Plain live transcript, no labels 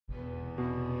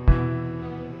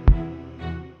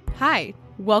Hi,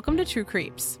 welcome to True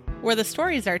Creeps, where the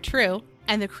stories are true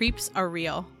and the creeps are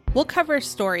real. We'll cover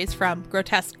stories from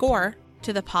grotesque gore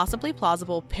to the possibly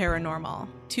plausible paranormal,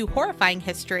 to horrifying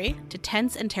history, to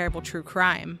tense and terrible true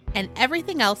crime, and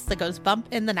everything else that goes bump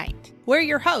in the night. We're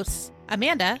your hosts,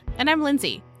 Amanda, and I'm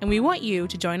Lindsay, and we want you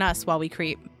to join us while we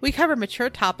creep. We cover mature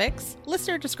topics.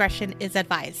 Listener discretion is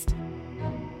advised.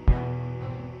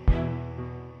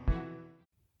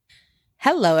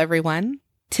 Hello, everyone.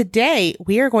 Today,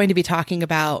 we are going to be talking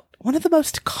about one of the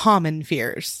most common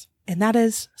fears, and that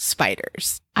is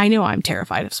spiders. I know I'm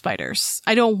terrified of spiders.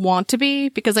 I don't want to be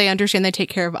because I understand they take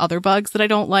care of other bugs that I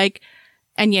don't like,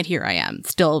 and yet here I am,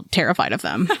 still terrified of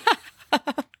them.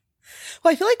 Well,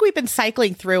 I feel like we've been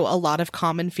cycling through a lot of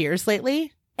common fears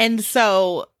lately, and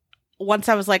so once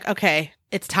I was like, okay,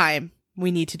 it's time.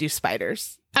 We need to do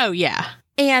spiders. Oh, yeah.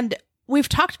 And we've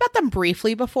talked about them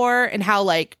briefly before and how,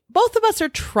 like, both of us are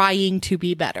trying to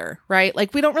be better, right?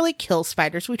 Like, we don't really kill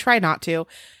spiders. We try not to.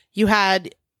 You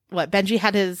had, Benji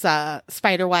had his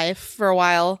spider wife for a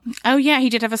while. Oh, yeah, he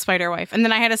did have a spider wife. And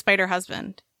then I had a spider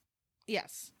husband.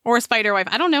 Yes. Or a spider wife.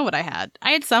 I don't know what I had.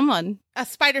 I had someone. A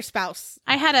spider spouse.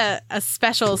 I had a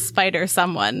special spider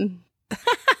someone.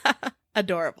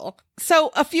 Adorable.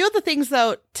 So a few of the things,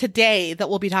 though, today that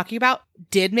we'll be talking about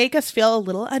did make us feel a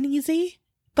little uneasy.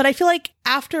 But I feel like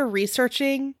after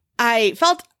researching, I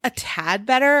felt a tad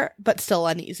better, but still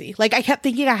uneasy. Like, I kept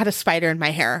thinking I had a spider in my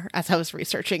hair as I was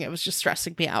researching. It was just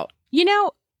stressing me out. You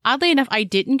know, oddly enough, I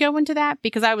didn't go into that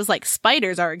because I was like,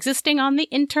 spiders are existing on the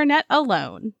internet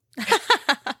alone.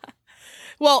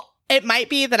 Well, it might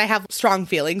be that I have strong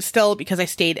feelings still because I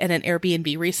stayed in an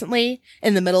Airbnb recently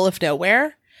in the middle of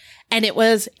nowhere, and it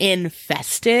was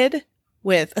infested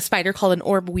with a spider called an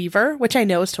orb weaver, which I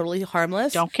know is totally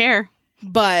harmless. Don't care.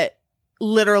 But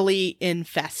literally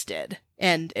infested.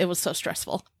 And it was so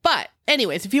stressful. But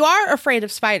anyways, if you are afraid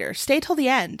of spiders, stay till the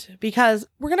end because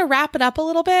we're going to wrap it up a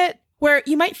little bit where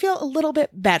you might feel a little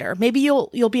bit better. Maybe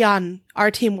you'll be on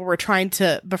our team where we're trying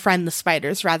to befriend the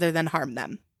spiders rather than harm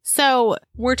them. So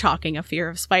we're talking a fear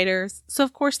of spiders. So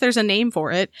of course there's a name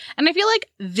for it. And I feel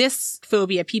like this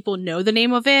phobia, people know the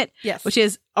name of it. Yes. Which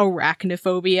is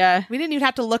arachnophobia. We didn't even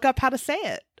have to look up how to say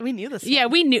it. We knew this. Yeah,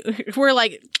 we knew. We're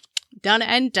like, done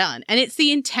and done. And it's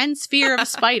the intense fear of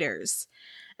spiders.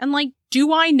 And like,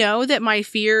 do I know that my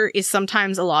fear is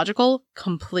sometimes illogical?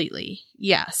 Completely.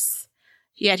 Yes.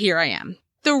 Yet here I am.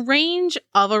 The range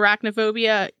of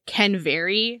arachnophobia can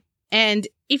vary. And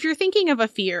if you're thinking of a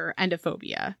fear and a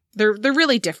phobia, they're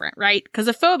really different, right? Because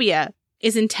a phobia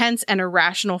is intense and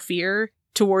irrational fear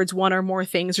towards one or more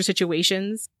things or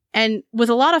situations. And with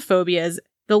a lot of phobias,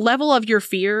 the level of your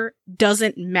fear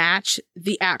doesn't match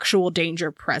the actual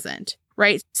danger present,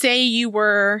 right? Say you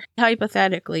were,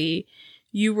 hypothetically,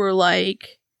 you were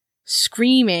like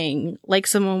screaming like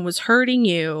someone was hurting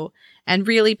you and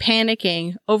really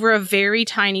panicking over a very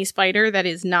tiny spider that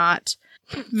is not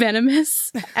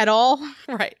venomous at all.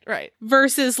 Right.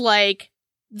 Versus like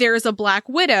there's a black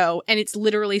widow and it's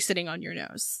literally sitting on your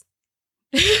nose.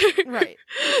 Right.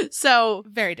 So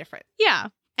very different. Yeah.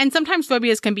 And sometimes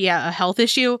phobias can be a health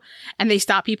issue and they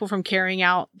stop people from carrying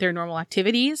out their normal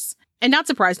activities. And not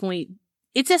surprisingly,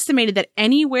 it's estimated that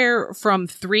anywhere from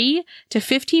 3 to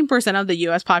 15% of the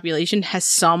US population has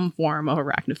some form of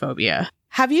arachnophobia.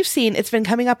 Have you seen, it's been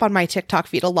coming up on my TikTok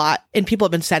feed a lot and people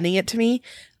have been sending it to me,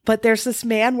 but there's this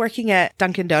man working at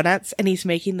Dunkin' Donuts and he's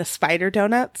making the spider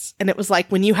donuts. And it was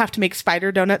like when you have to make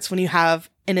spider donuts when you have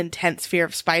an intense fear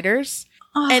of spiders.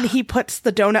 And he puts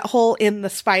the donut hole in the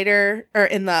spider or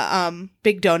in the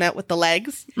big donut with the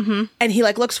legs. Mm-hmm. And he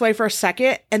like looks away for a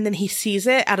second and then he sees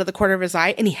it out of the corner of his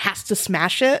eye and he has to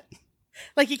smash it.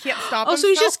 Like he can't stop himself. So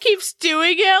he just keeps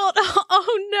doing it?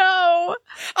 Oh no.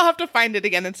 I'll have to find it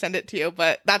again and send it to you,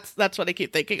 but that's what I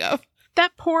keep thinking of.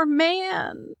 That poor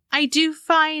man. I do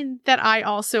find that I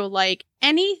also like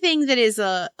anything that is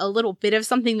a little bit of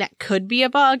something that could be a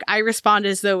bug. I respond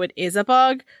as though it is a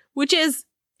bug, which is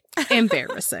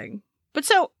embarrassing. But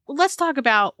so let's talk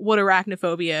about what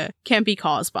arachnophobia can be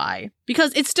caused by,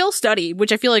 because it's still studied,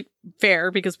 which I feel like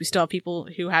fair because we still have people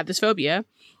who have this phobia.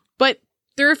 But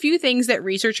there are a few things that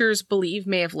researchers believe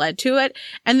may have led to it.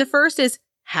 And the first is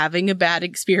having a bad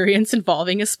experience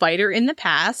involving a spider in the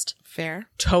past. Fair.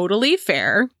 Totally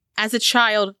fair. As a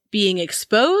child, being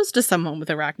exposed to someone with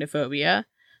arachnophobia.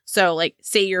 So, like,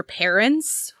 say your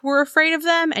parents were afraid of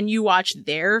them and you watched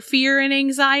their fear and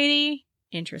anxiety.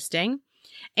 Interesting.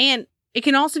 And it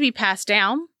can also be passed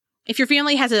down. If your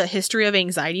family has a history of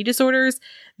anxiety disorders,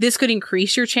 this could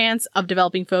increase your chance of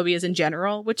developing phobias in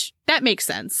general, which that makes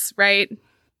sense, right?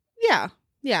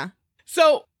 Yeah.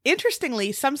 So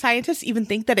interestingly, some scientists even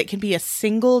think that it can be a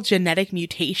single genetic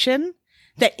mutation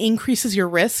that increases your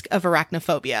risk of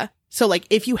arachnophobia. So like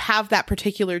if you have that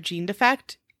particular gene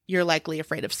defect, you're likely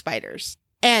afraid of spiders.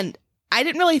 And I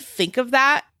didn't really think of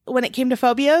that when it came to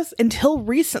phobias until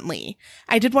recently.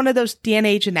 I did one of those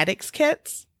DNA genetics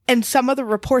kits, and some of the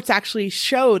reports actually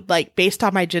showed, like, based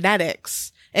on my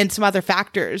genetics and some other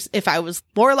factors, if I was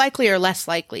more likely or less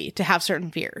likely to have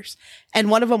certain fears. And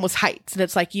one of them was heights. And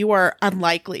it's like, you are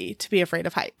unlikely to be afraid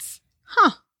of heights.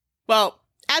 Huh. Well,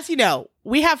 as you know,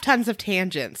 we have tons of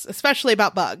tangents, especially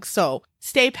about bugs. So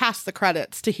stay past the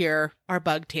credits to hear our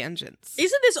bug tangents.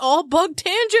 Isn't this all bug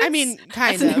tangents? I mean,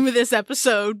 kind That's of. the name of this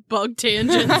episode, Bug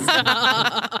Tangents.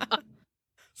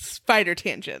 Spider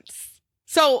tangents.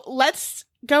 So let's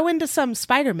go into some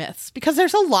spider myths, because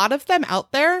there's a lot of them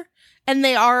out there, and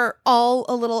they are all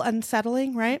a little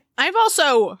unsettling, right? I've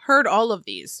also heard all of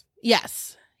these.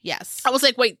 Yes. I was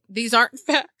like, wait, these aren't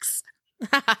facts.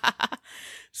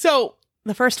 So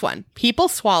the first one, people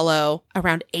swallow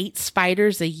around 8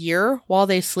 spiders a year while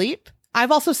they sleep.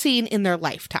 I've also seen in their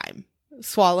lifetime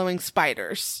swallowing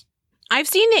spiders. I've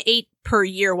seen it 8 per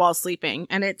year while sleeping,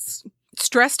 and it's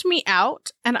stressed me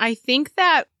out. And I think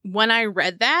that when I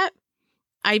read that,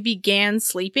 I began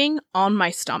sleeping on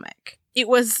my stomach. It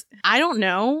was, I don't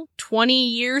know, 20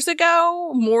 years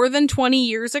ago, more than 20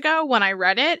 years ago when I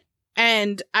read it.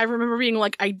 And I remember being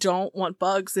like, I don't want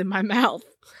bugs in my mouth.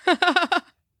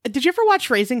 Did you ever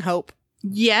watch Raising Hope?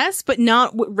 Yes, but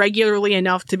not regularly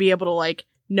enough to be able to, like,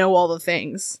 know all the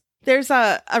things. There's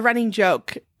a running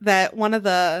joke that one of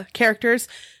the characters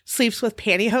sleeps with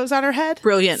pantyhose on her head.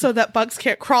 Brilliant. So that bugs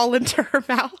can't crawl into her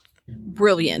mouth.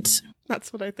 Brilliant.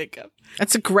 That's what I think of.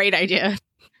 That's a great idea.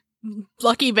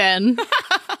 Lucky Ben.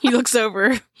 He looks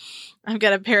over. I've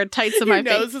got a pair of tights on my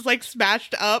face. Your nose is like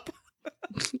smashed up.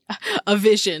 A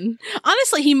vision.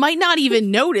 Honestly, he might not even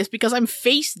notice because I'm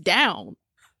face down.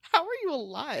 How are you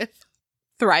alive?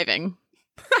 Thriving.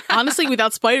 Honestly,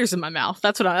 without spiders in my mouth.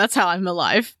 That's how I'm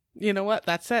alive. You know what?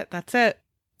 That's it.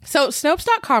 So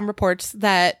Snopes.com reports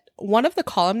that one of the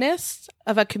columnists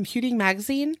of a computing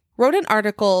magazine wrote an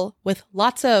article with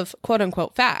lots of quote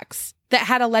unquote facts that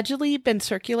had allegedly been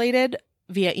circulated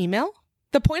via email.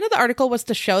 The point of the article was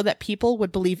to show that people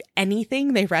would believe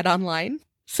anything they read online.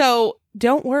 So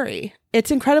don't worry.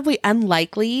 It's incredibly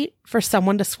unlikely for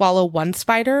someone to swallow 1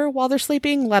 spider while they're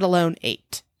sleeping, let alone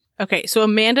 8. Okay, so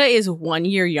Amanda is 1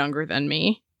 year younger than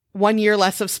me. 1 year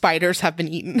less of spiders have been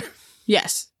eaten.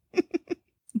 Yes.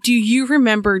 Do you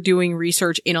remember doing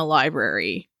research in a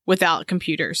library without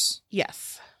computers?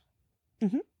 Yes.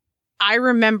 Mm-hmm. I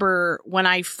remember when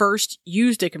I first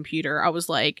used a computer, I was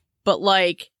like, but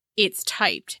like, it's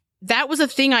typed. That was a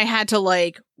thing I had to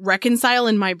like reconcile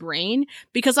in my brain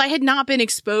because I had not been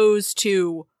exposed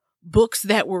to books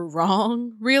that were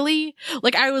wrong, really.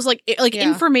 Like I was like,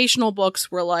 informational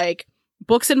books were like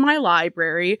books in my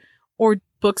library or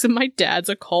books in my dad's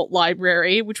occult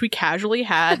library, which we casually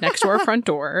had next to our front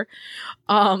door.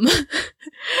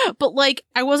 But like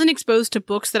I wasn't exposed to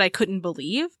books that I couldn't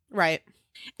believe. Right.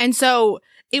 And so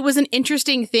it was an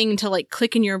interesting thing to like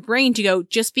click in your brain to go,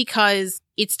 just because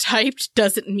it's typed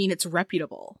doesn't mean it's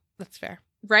reputable. That's fair.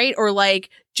 Right? Or like,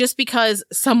 just because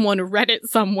someone read it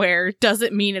somewhere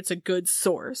doesn't mean it's a good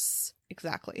source.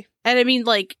 Exactly. And I mean,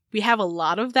 like, we have a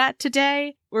lot of that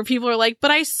today where people are like,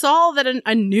 but I saw that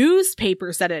a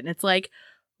newspaper said it. And it's like,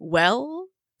 well,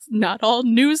 not all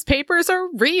newspapers are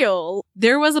real.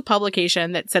 There was a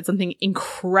publication that said something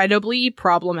incredibly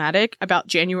problematic about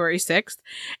January 6th.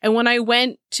 And when I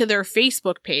went to their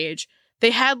Facebook page,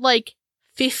 they had like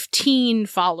 15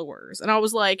 followers. And I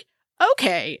was like,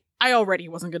 okay, I already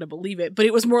wasn't going to believe it. But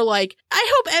it was more like,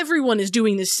 I hope everyone is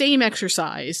doing the same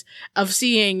exercise of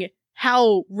seeing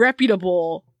how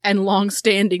reputable and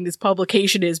long-standing this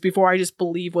publication is before I just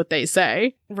believe what they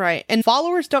say. Right. And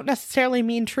followers don't necessarily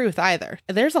mean truth either.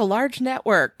 There's a large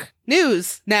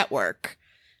news network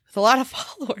with a lot of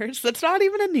followers that's not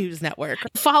even a news network.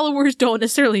 Followers don't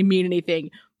necessarily mean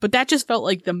anything, but that just felt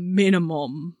like the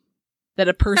minimum that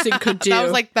a person could do. That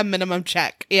was like the minimum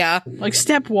check. Yeah. Like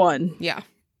step 1. Yeah.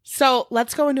 So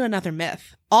let's go into another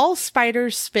myth. All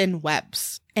spiders spin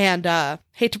webs. And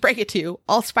hate to break it to you,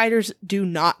 all spiders do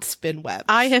not spin webs.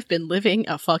 I have been living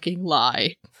a fucking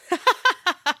lie.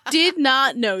 Did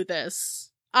not know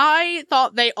this. I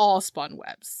thought they all spun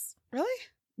webs. Really?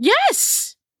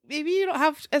 Yes! Maybe you don't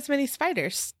have as many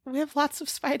spiders. We have lots of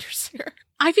spiders here.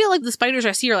 I feel like the spiders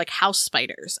I see are like house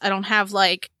spiders. I don't have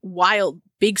like wild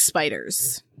big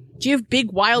spiders. Do you have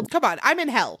big wild? Come on, I'm in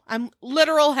hell. I'm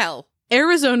literal hell.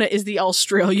 Arizona is the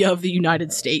Australia of the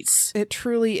United States. It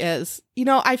truly is. You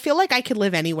know, I feel like I could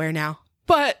live anywhere now.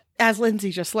 But as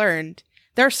Lindsay just learned,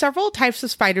 there are several types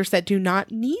of spiders that do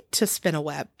not need to spin a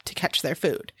web to catch their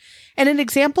food. And an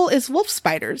example is wolf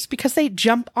spiders because they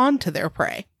jump onto their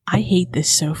prey. I hate this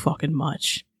so fucking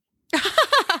much.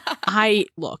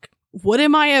 Look, what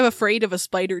am I afraid of a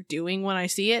spider doing when I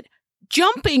see it?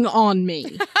 Jumping on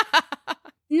me.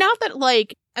 Not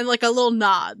that and like a little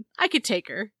nod. I could take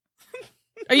her.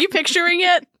 Are you picturing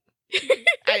it?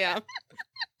 I am.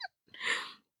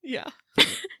 Yeah.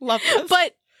 Love this.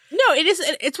 But no,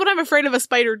 it's what I'm afraid of a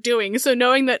spider doing. So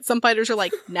knowing that some spiders are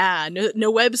like, nah,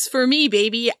 no webs for me,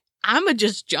 baby. I'ma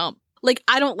just jump. Like,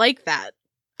 I don't like that.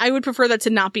 I would prefer that to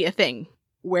not be a thing.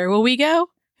 Where will we go?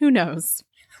 Who knows?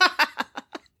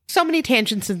 So many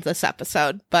tangents in this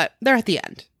episode, but they're at the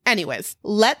end. Anyways,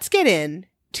 let's get in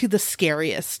to the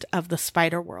scariest of the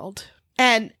spider world.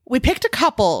 And we picked a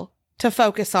couple to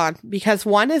focus on because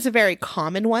one is a very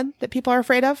common one that people are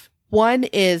afraid of. One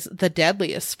is the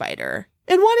deadliest spider,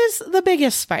 and one is the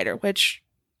biggest spider, which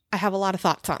I have a lot of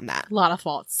thoughts on that. A lot of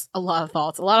thoughts. A lot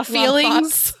of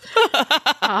feelings.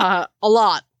 A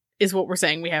lot is what we're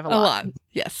saying. We have a lot.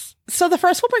 Yes. So the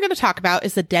first one we're going to talk about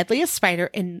is the deadliest spider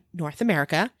in North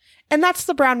America, and that's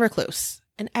the brown recluse.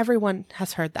 And everyone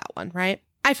has heard that one, right?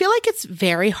 I feel like it's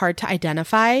very hard to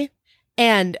identify,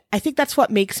 and I think that's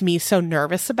what makes me so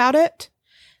nervous about it,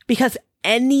 because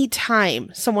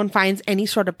anytime someone finds any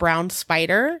sort of brown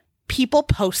spider, people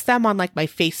post them on like my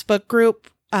Facebook group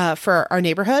for our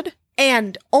neighborhood.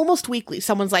 And almost weekly,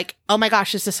 someone's like, oh my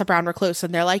gosh, is this a brown recluse?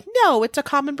 And they're like, no, it's a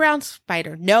common brown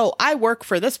spider. No, I work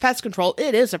for this pest control.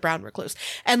 It is a brown recluse.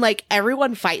 And like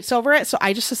everyone fights over it. So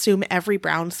I just assume every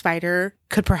brown spider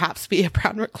could perhaps be a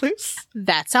brown recluse.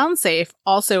 That sounds safe.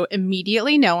 Also,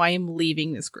 immediately know I am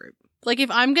leaving this group. Like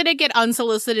if I'm going to get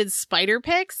unsolicited spider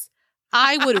pics,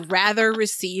 I would rather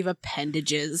receive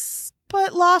appendages.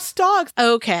 But lost dogs.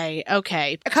 Okay.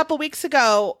 A couple weeks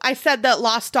ago, I said that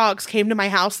lost dogs came to my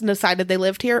house and decided they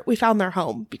lived here. We found their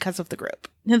home because of the group.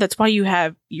 No, that's why you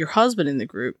have your husband in the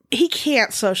group. He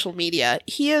can't social media.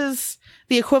 He is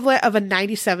the equivalent of a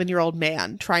 97-year-old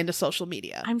man trying to social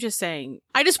media. I'm just saying,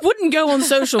 I just wouldn't go on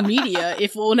social media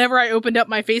if whenever I opened up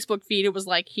my Facebook feed, it was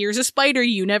like, here's a spider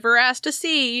you never asked to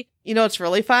see. You know what's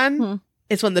really fun?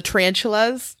 Is when the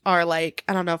tarantulas are like,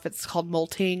 I don't know if it's called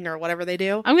molting or whatever they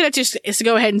do. I'm going to just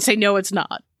go ahead and say, no, it's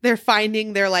not. They're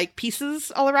finding their like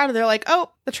pieces all around and they're like,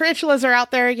 oh, the tarantulas are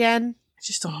out there again. I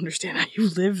just don't understand how you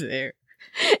live there.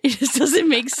 It just doesn't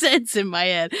make sense in my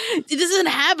head. It isn't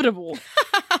habitable.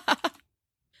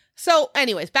 So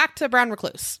anyways, back to brown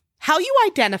recluse. How you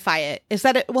identify it is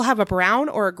that it will have a brown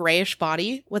or a grayish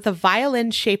body with a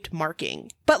violin-shaped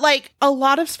marking. But like a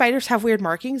lot of spiders have weird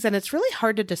markings and it's really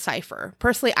hard to decipher.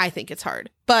 Personally, I think it's hard.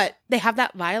 But they have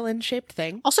that violin-shaped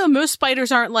thing. Also, most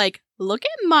spiders aren't like, look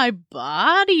at my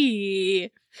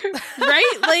body.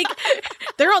 Right? Like,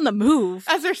 they're on the move.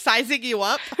 As they're sizing you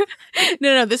up.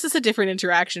 No, this is a different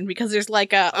interaction because there's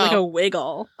like a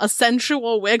wiggle. A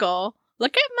sensual wiggle.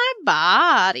 Look at my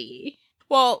body.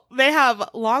 Well, they have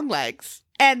long legs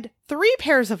and 3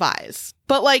 pairs of eyes.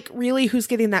 But like, really, who's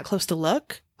getting that close to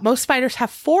look? Most spiders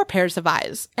have 4 pairs of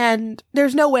eyes. And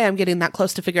there's no way I'm getting that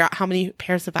close to figure out how many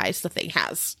pairs of eyes the thing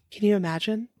has. Can you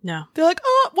imagine? No. They're like,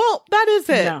 oh, well, that is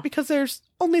it. No. Because there's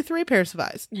only 3 pairs of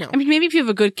eyes. No. I mean, maybe if you have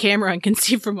a good camera and can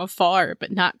see from afar,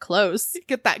 but not close.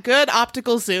 Get that good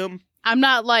optical zoom. I'm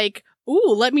not like,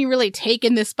 ooh, let me really take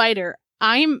in this spider.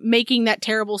 I'm making that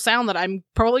terrible sound that I'm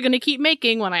probably going to keep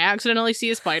making when I accidentally see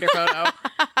a spider photo.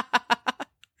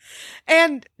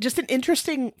 And just an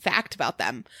interesting fact about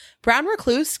them. Brown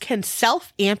recluse can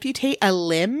self-amputate a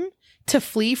limb to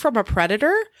flee from a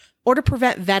predator or to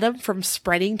prevent venom from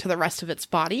spreading to the rest of its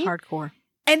body. Hardcore.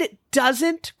 And it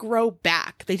doesn't grow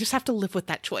back. They just have to live with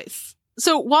that choice.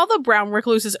 So while the brown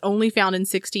recluse is only found in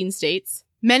 16 states,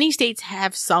 many states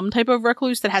have some type of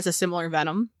recluse that has a similar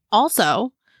venom.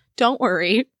 Also, don't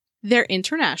worry, they're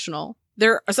international.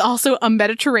 There is also a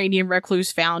Mediterranean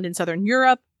recluse found in Southern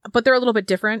Europe, but they're a little bit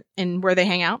different in where they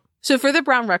hang out. So for the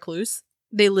brown recluse,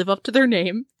 they live up to their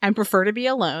name and prefer to be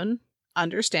alone.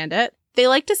 Understand it. They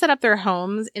like to set up their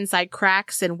homes inside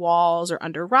cracks in walls or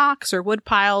under rocks or wood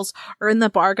piles or in the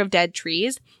bark of dead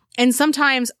trees, and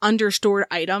sometimes under stored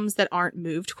items that aren't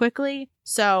moved quickly.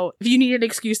 So if you need an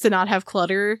excuse to not have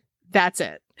clutter, that's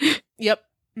it. Yep.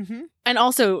 Mm-hmm. And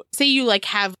also, say you like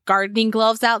have gardening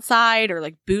gloves outside or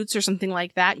like boots or something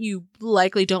like that, you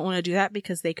likely don't want to do that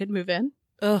because they could move in.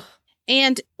 Ugh.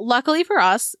 And luckily for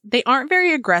us, they aren't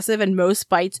very aggressive and most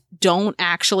bites don't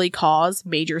actually cause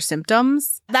major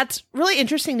symptoms. That's really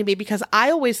interesting to me because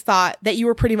I always thought that you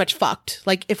were pretty much fucked.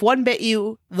 Like if one bit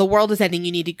you, the world is ending,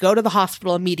 you need to go to the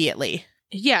hospital immediately.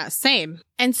 Yeah, same.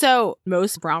 And so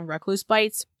most brown recluse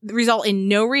bites result in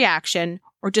no reaction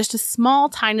or just a small,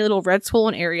 tiny little red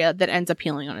swollen area that ends up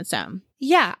healing on its own.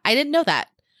 Yeah, I didn't know that.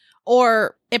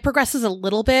 Or it progresses a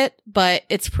little bit, but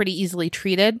it's pretty easily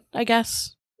treated, I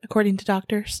guess, according to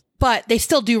doctors. But they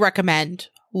still do recommend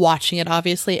watching it,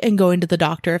 obviously, and going to the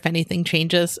doctor if anything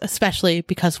changes, especially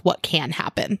because what can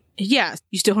happen. Yes,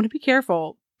 you still want to be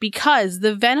careful because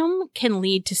the venom can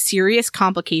lead to serious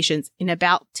complications in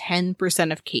about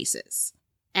 10% of cases.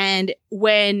 And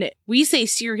when we say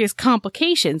serious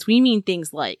complications, we mean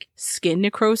things like skin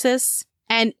necrosis,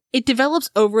 and it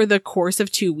develops over the course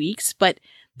of 2 weeks, but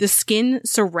the skin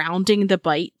surrounding the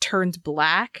bite turns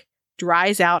black,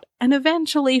 dries out, and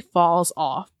eventually falls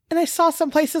off. And I saw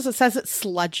some places it says it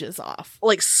sludges off.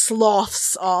 Like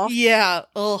sloths off. Yeah.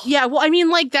 Ugh. Yeah, well, I mean,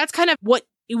 like, that's kind of what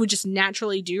it would just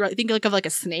naturally do, right? Think of like a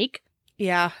snake.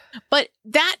 Yeah. But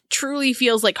that truly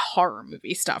feels like horror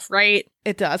movie stuff, right?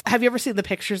 It does. Have you ever seen the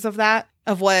pictures of that?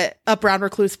 Of what a brown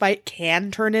recluse bite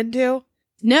can turn into?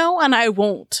 No, and I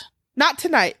won't. Not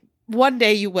tonight. One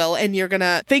day you will, and you're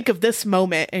gonna think of this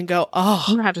moment and go, I'm oh.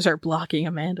 gonna have to start blocking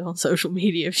Amanda on social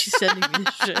media if she's sending me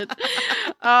this shit.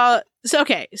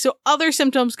 So other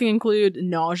symptoms can include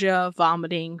nausea,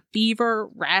 vomiting, fever,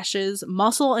 rashes,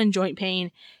 muscle and joint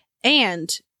pain,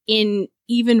 and in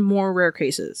even more rare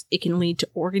cases, it can lead to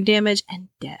organ damage and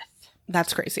death.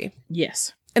 That's crazy.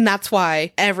 Yes. And that's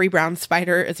why every brown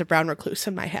spider is a brown recluse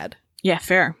in my head. Yeah,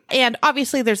 fair. And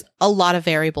obviously there's a lot of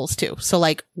variables too. So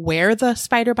like where the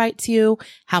spider bites you,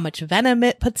 how much venom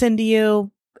it puts into you,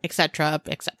 etc.,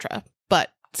 etc.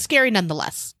 But scary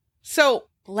nonetheless. So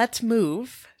let's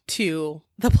move to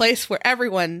the place where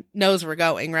everyone knows we're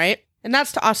going, right? And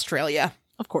that's to Australia.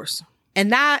 Of course.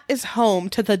 And that is home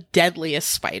to the deadliest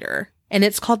spider. And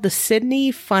it's called the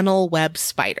Sydney funnel web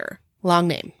spider. Long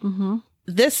name. Mm-hmm.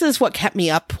 This is what kept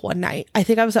me up one night. I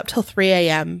think I was up till 3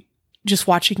 a.m. just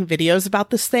watching videos about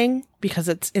this thing because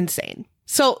it's insane.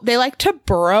 So they like to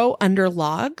burrow under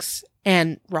logs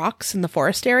and rocks in the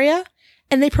forest area,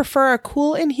 and they prefer a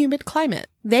cool and humid climate.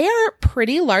 They are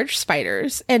pretty large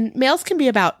spiders, and males can be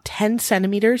about 10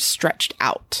 centimeters stretched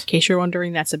out. In case you're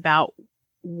wondering, that's about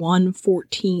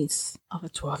 1/14 of a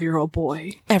 12-year-old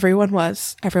boy. Everyone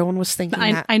was thinking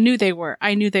that. I knew they were.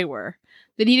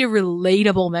 They need a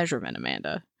relatable measurement,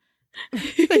 Amanda.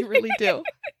 They really do.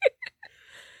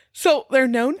 So they're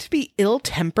known to be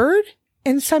ill-tempered,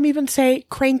 and some even say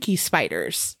cranky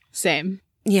spiders. Same.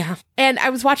 Yeah. And I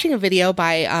was watching a video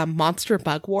by Monster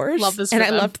Bug Wars. Love this and for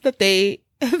I them. loved that they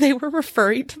were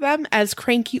referring to them as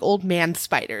cranky old man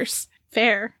spiders.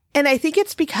 Fair. And I think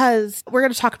it's because we're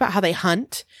going to talk about how they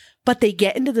hunt, but they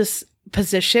get into this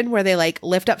position where they like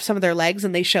lift up some of their legs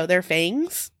and they show their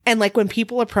fangs. And like when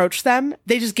people approach them,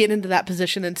 they just get into that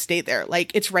position and stay there.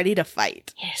 Like it's ready to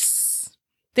fight. Yes.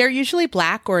 They're usually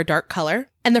black or a dark color,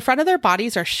 and the front of their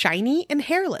bodies are shiny and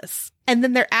hairless. And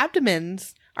then their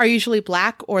abdomens are usually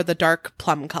black or the dark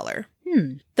plum color.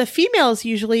 The females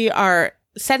usually are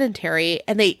sedentary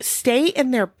and they stay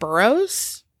in their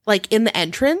burrows, like in the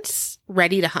entrance,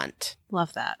 ready to hunt.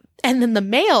 Love that. And then the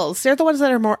males, they're the ones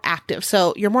that are more active.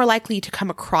 So you're more likely to come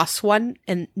across one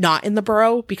and not in the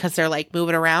burrow because they're like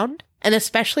moving around. And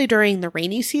especially during the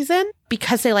rainy season,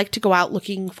 because they like to go out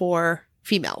looking for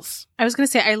females. I was going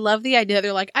to say, I love the idea.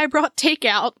 They're like, I brought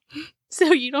takeout.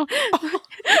 So you don't,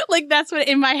 like, that's what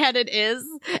in my head it is.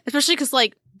 Especially because,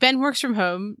 like, Ben works from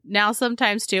home now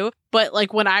sometimes too. But,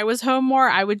 like, when I was home more,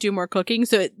 I would do more cooking.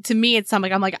 So to me, it's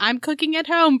something I'm like, I'm cooking at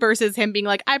home versus him being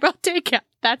like, I brought takeout.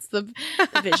 That's the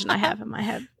vision I have in my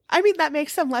head. I mean, that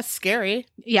makes them less scary.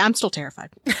 Yeah, I'm still terrified.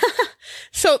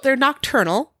 So they're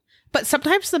nocturnal, but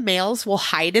sometimes the males will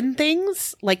hide in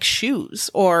things like shoes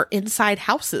or inside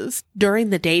houses during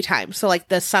the daytime. So like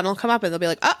the sun will come up and they'll be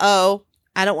like, uh-oh,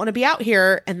 I don't want to be out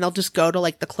here. And they'll just go to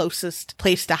like the closest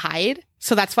place to hide.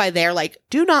 So that's why they're like,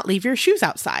 do not leave your shoes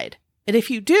outside. And if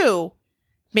you do,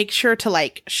 make sure to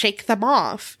like shake them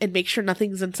off and make sure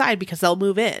nothing's inside because they'll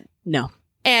move in. No.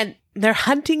 And their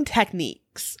hunting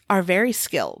techniques are very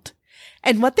skilled.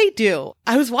 And what they do,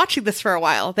 I was watching this for a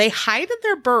while, they hide in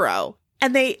their burrow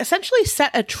and they essentially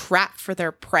set a trap for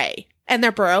their prey. And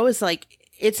their burrow is like,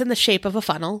 it's in the shape of a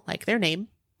funnel, like their name.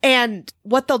 And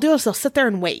what they'll do is they'll sit there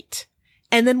and wait.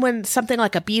 And then when something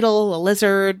like a beetle, a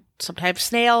lizard, sometimes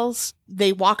snails,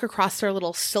 they walk across their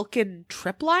little silken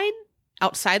trip line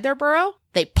outside their burrow,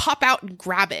 they pop out and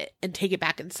grab it and take it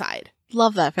back inside.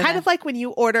 Love that. Kind of like when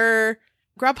you order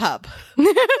Grubhub.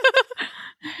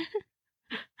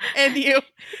 And you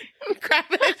grab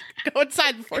it, go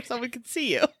inside before someone can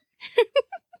see you.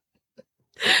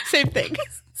 Same thing.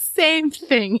 Same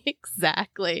thing,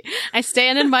 exactly. I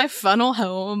stand in my funnel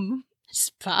home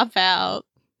Just pop out.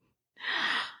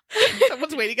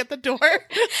 Someone's waiting at the door.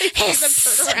 They see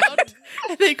them turn around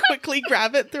and they quickly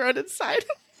grab it, throw it inside.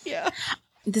 Yeah.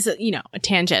 This is, a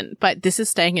tangent, but this is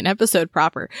staying in episode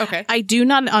proper. Okay. I do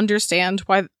not understand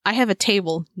why I have a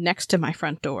table next to my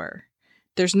front door.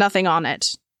 There's nothing on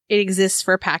it. It exists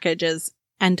for packages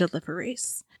and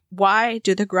deliveries. Why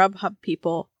do the Grubhub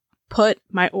people put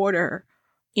my order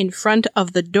in front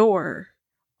of the door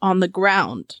on the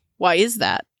ground? Why is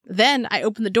that? Then I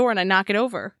open the door and I knock it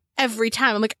over. Every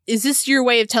time. I'm like, is this your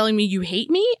way of telling me you hate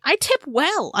me? I tip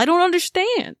well. I don't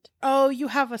understand. Oh, you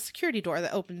have a security door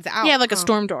that opens out. Yeah, like a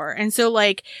storm door. And so,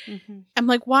 I'm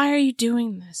like, why are you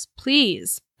doing this?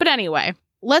 Please. But anyway,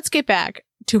 let's get back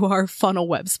to our funnel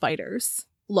web spiders.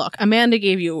 Look, Amanda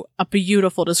gave you a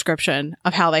beautiful description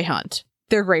of how they hunt.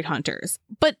 They're great hunters.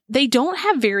 But they don't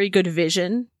have very good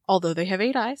vision, although they have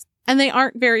 8 eyes. And they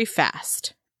aren't very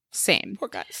fast. Same. Poor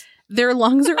guys. Their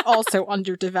lungs are also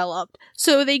underdeveloped,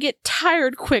 so they get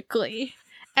tired quickly.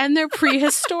 And they're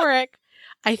prehistoric.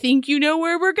 I think you know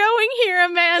where we're going here,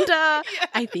 Amanda. Yes.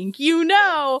 I think you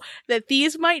know that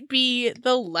these might be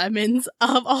the lemons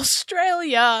of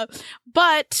Australia.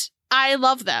 But I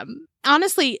love them.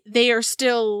 Honestly, they are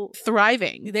still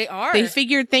thriving. They are. They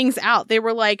figured things out. They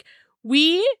were like,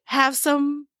 we have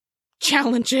some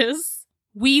challenges.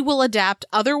 We will adapt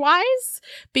otherwise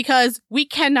because we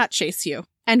cannot chase you.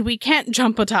 And we can't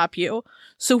jump atop you,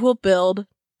 so we'll build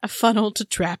a funnel to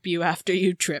trap you after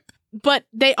you trip. But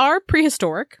they are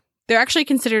prehistoric. They're actually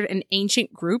considered an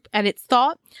ancient group, and it's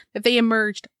thought that they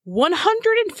emerged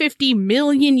 150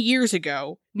 million years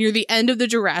ago, near the end of the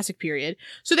Jurassic period.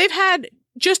 So they've had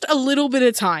just a little bit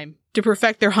of time to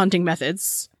perfect their hunting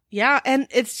methods. Yeah, and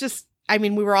it's just, we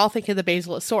were all thinking the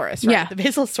Basilosaurus, right? Yeah. The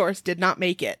Basilosaurus did not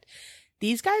make it.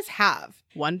 These guys have.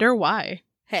 Wonder why.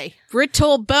 Hey.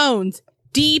 Brittle bones.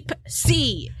 Deep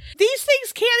sea. These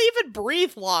things can't even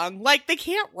breathe long. They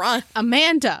can't run.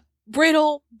 Amanda,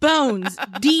 brittle bones,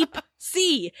 deep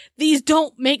sea. These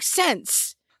don't make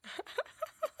sense.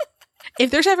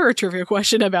 If there's ever a trivia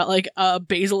question about a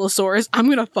Basilosaurus, I'm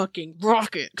gonna fucking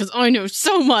rock it because I know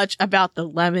so much about the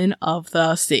lemon of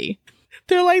the sea.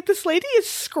 They're like, this lady is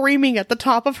screaming at the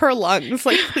top of her lungs.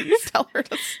 Please tell her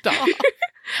to stop.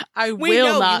 I We will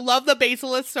know not. you love the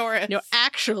Basilosaurus. No,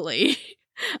 actually,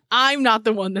 I'm not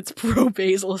the one that's pro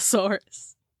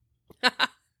Basilosaurus.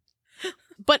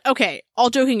 But okay, all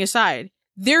joking aside,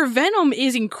 their venom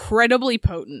is incredibly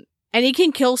potent and it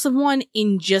can kill someone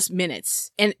in just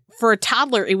minutes. And for a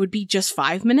toddler, it would be just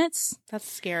 5 minutes. That's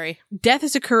scary. Death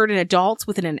has occurred in adults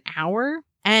within an hour,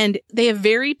 and they have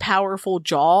very powerful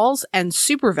jaws and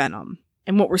super venom.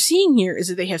 And what we're seeing here is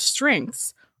that they have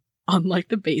strengths, unlike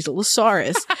the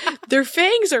Basilosaurus. Their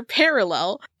fangs are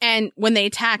parallel, and when they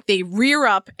attack, they rear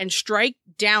up and strike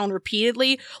down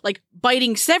repeatedly,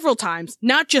 biting several times,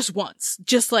 not just once.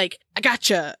 Just I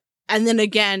gotcha. And then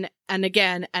again and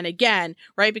again and again,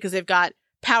 right? Because they've got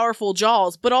powerful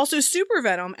jaws, but also super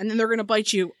venom, and then they're going to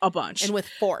bite you a bunch. And with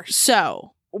force.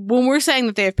 So, when we're saying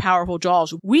that they have powerful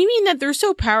jaws, we mean that they're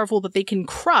so powerful that they can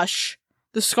crush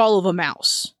the skull of a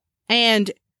mouse. And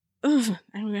I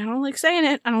don't like saying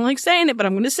it. But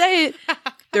I'm going to say it.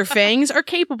 Their fangs are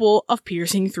capable of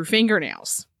piercing through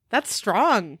fingernails. That's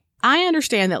strong. I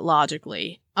understand that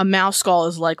logically, a mouse skull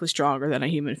is likely stronger than a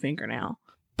human fingernail.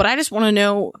 But I just want to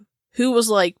know who was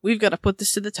like, we've got to put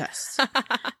this to the test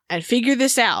and figure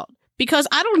this out. Because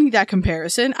I don't need that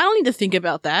comparison. I don't need to think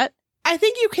about that. I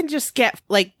think you can just get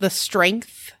the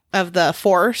strength of the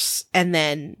force and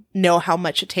then know how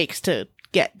much it takes to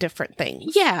get different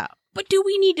things. Yeah. But do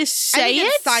we need to say it?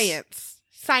 It's science.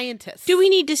 Scientists. Do we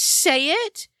need to say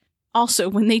it? Also,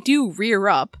 when they do rear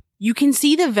up, you can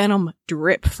see the venom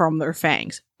drip from their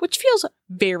fangs, which feels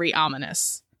very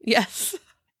ominous. Yes.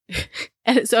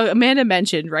 And so Amanda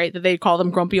mentioned, right, that they call them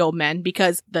grumpy old men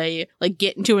because they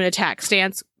get into an attack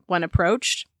stance when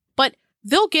approached. But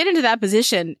they'll get into that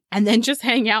position and then just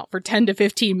hang out for 10 to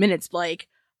 15 minutes.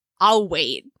 I'll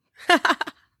wait.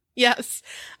 Yes.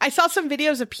 I saw some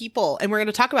videos of people, and we're going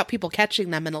to talk about people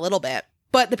catching them in a little bit,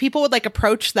 but the people would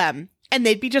approach them and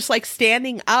they'd be just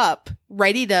standing up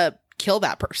ready to kill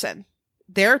that person.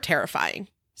 They're terrifying.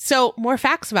 So more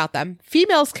facts about them.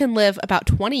 Females can live about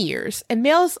 20 years and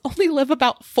males only live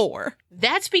about 4.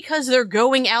 That's because they're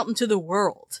going out into the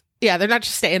world. Yeah, they're not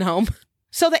just staying home.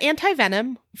 So the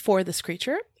anti-venom for this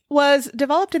creature was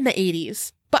developed in the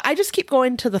 80s, but I just keep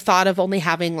going to the thought of only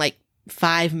having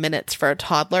 5 minutes for a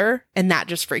toddler, and that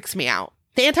just freaks me out.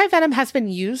 The anti-venom has been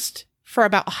used for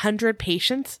about 100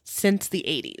 patients since the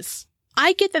 80s.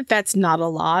 I get that that's not a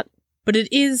lot, but it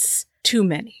is too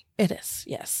many. It is,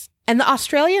 yes. And the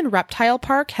Australian Reptile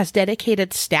Park has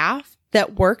dedicated staff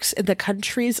that works in the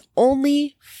country's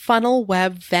only funnel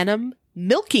web venom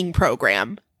milking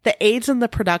program that aids in the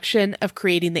production of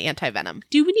creating the antivenom.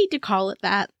 Do we need to call it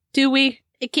that? Do we?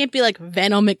 It can't be like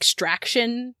venom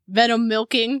extraction, venom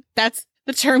milking. That's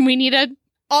the term we needed.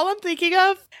 All I'm thinking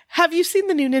of, have you seen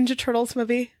the new Ninja Turtles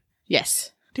movie?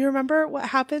 Yes. Do you remember what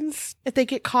happens if they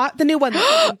get caught? The new one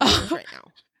that's in theaters right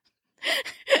now.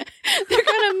 They're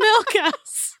gonna milk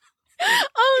us.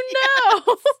 Oh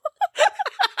no.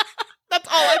 That's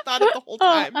all I thought of the whole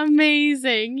time. Oh,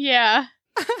 amazing. Yeah.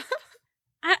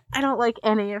 I don't like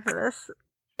any of this.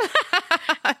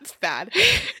 That's bad.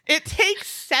 It takes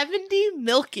 70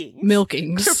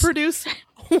 Milkings. to produce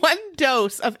 1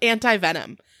 dose of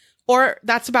antivenom. Or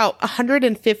that's about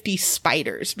 150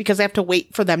 spiders because I have to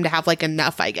wait for them to have like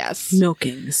enough, I guess.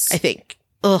 Milkings. I think.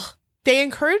 Ugh. They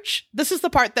encourage, this is the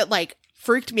part that like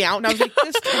freaked me out and I was like,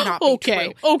 this cannot be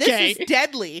true. Okay. This is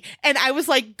deadly. And I was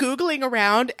like Googling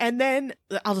around and then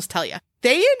I'll just tell you.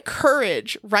 They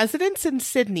encourage residents in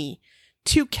Sydney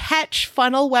to catch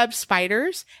funnel web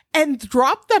spiders and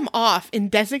drop them off in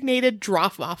designated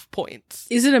drop-off points.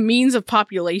 Is it a means of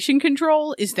population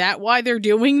control? Is that why they're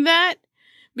doing that?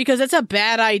 Because that's a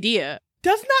bad idea.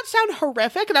 Doesn't that sound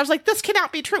horrific? And I was like, this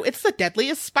cannot be true. It's the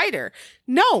deadliest spider.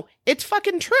 No, it's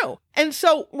fucking true. And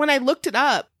so when I looked it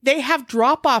up, they have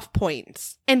drop-off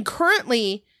points. And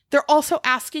currently, they're also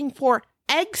asking for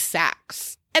egg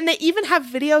sacs. And they even have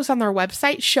videos on their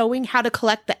website showing how to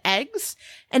collect the eggs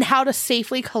and how to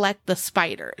safely collect the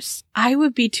spiders. I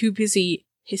would be too busy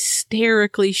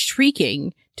hysterically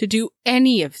shrieking to do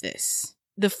any of this.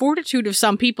 The fortitude of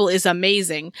some people is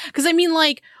amazing. Because I mean,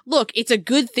 like, look, it's a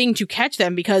good thing to catch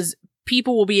them because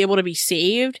people will be able to be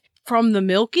saved from the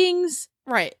milkings.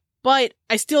 Right. But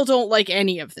I still don't like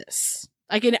any of this.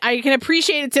 I can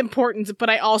appreciate its importance, but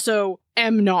I also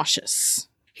am nauseous.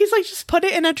 He's like, just put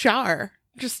it in a jar.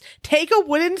 Just take a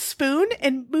wooden spoon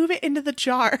and move it into the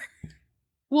jar.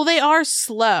 Well, they are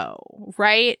slow,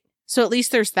 right? So at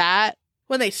least there's that.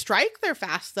 When they strike, they're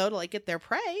fast, though, to, like, get their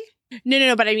prey.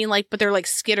 No, but I mean, like, but they're, like,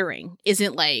 skittering.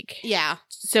 Isn't, like, Yeah.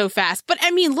 so fast. But,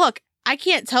 I mean, look, I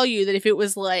can't tell you that if it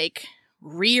was, like,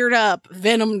 reared up,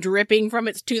 venom dripping from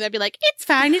its tooth, I'd be like, it's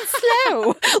fine, it's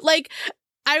slow. Like,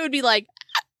 I would be, like,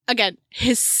 again,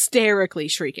 hysterically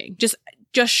shrieking. Just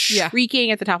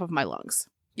shrieking at the top of my lungs.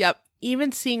 Yep.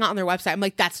 Even seeing it on their website, I'm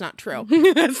like, that's not true.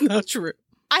 That's not true.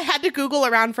 I had to Google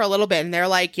around for a little bit, and they're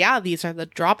like, yeah, these are the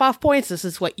drop-off points. This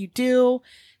is what you do.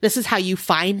 This is how you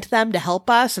find them to help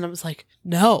us. And I was like,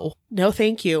 no,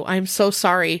 thank you. I'm so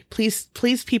sorry. Please,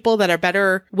 people that are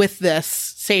better with this,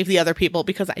 save the other people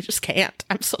because I just can't.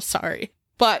 I'm so sorry.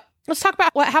 But let's talk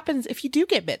about what happens if you do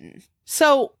get bitten.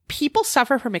 So people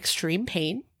suffer from extreme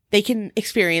pain. They can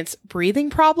experience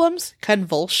breathing problems,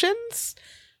 convulsions,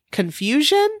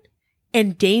 confusion,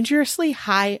 and dangerously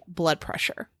high blood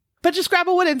pressure. But just grab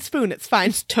a wooden spoon. It's fine.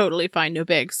 It's totally fine. No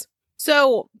bigs.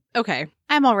 So, okay.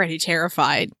 I'm already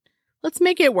terrified. Let's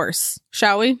make it worse,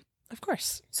 shall we? Of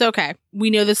course. So, okay. We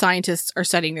know the scientists are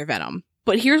studying their venom.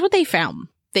 But here's what they found.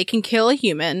 They can kill a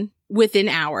human within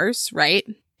hours, right?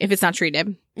 If it's not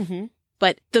treated. Mm-hmm.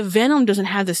 But the venom doesn't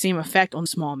have the same effect on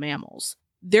small mammals.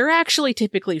 They're actually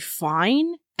typically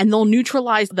fine. And they'll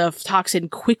neutralize the toxin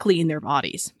quickly in their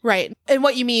bodies. Right. And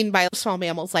what you mean by small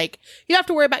mammals, like, you don't have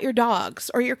to worry about your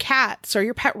dogs or your cats or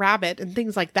your pet rabbit and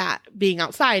things like that being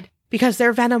outside because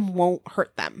their venom won't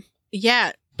hurt them.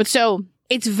 Yeah. But so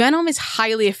its venom is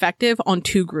highly effective on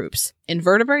 2 groups,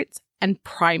 invertebrates and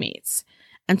primates.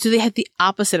 And so they have the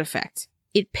opposite effect.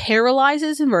 It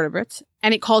paralyzes invertebrates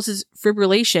and it causes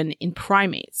fibrillation in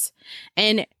primates.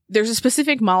 And there's a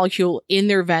specific molecule in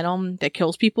their venom that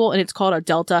kills people, and it's called a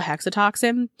delta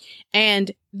hexatoxin.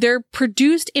 And they're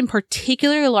produced in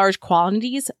particularly large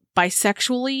quantities by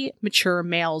sexually mature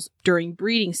males during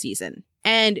breeding season.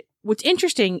 And what's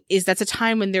interesting is that's a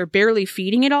time when they're barely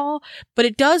feeding at all, but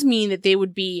it does mean that they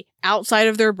would be outside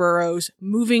of their burrows,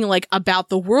 moving like about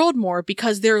the world more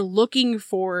because they're looking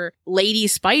for lady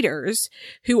spiders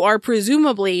who are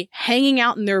presumably hanging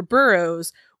out in their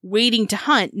burrows waiting to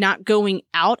hunt, not going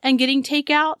out and getting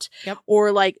takeout. Yep.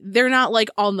 Or like they're not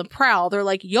like on the prowl. They're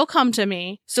like, you'll come to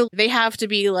me. So they have to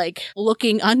be like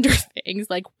looking under things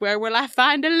like, where will I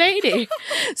find a lady?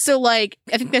 So like,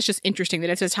 I think that's just interesting that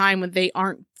it's a time when they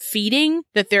aren't feeding,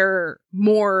 that they're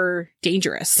more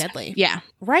dangerous. Deadly. Yeah.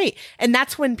 Right. And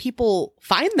that's when people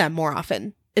find them more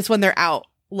often, is when they're out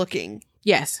looking.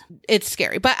 Yes. It's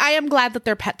scary. But I am glad that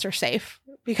their pets are safe.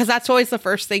 Because that's always the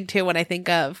first thing, too, when I think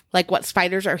of, like, what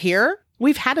spiders are here.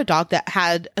 We've had a dog that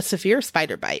had a severe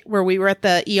spider bite where we were at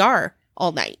the ER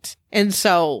all night. And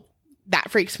so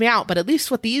that freaks me out. But at least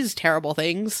with these terrible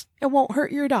things, it won't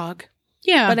hurt your dog.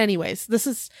 Yeah. But anyways, this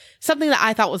is something that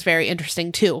I thought was very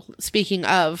interesting too. Speaking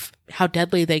of how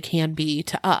deadly they can be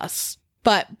to us.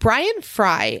 But Brian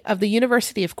Fry of the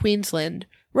University of Queensland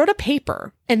wrote a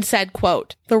paper and said,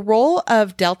 quote, "The role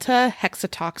of delta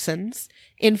hexatoxins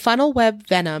in funnel web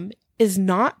venom is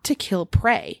not to kill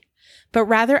prey, but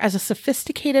rather as a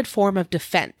sophisticated form of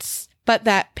defense. But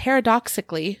that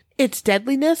paradoxically, its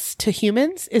deadliness to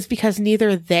humans is because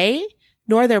neither they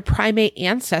nor their primate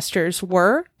ancestors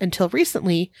were, until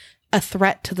recently, a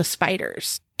threat to the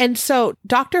spiders." And so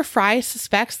Dr. Fry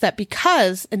suspects that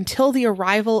because until the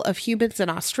arrival of humans in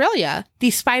Australia,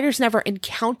 these spiders never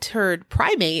encountered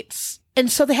primates,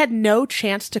 and so they had no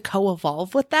chance to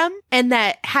co-evolve with them, and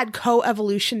that had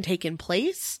co-evolution taken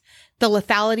place, the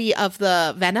lethality of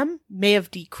the venom may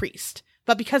have decreased.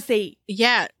 But because they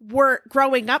were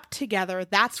growing up together,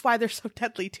 that's why they're so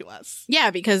deadly to us.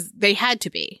 Yeah, because they had to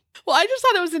be. Well, I just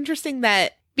thought it was interesting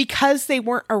that because they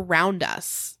weren't around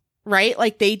us, right?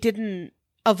 Like they didn't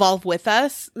evolve with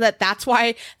us, that's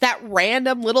why that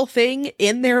random little thing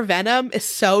in their venom is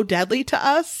so deadly to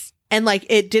us. And like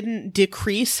it didn't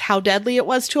decrease how deadly it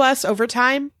was to us over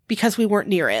time because we weren't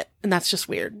near it. And that's just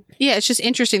weird. Yeah, it's just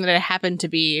interesting that it happened to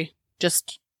be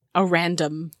just a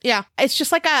random. Yeah. It's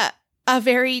just like a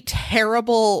very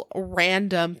terrible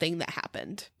random thing that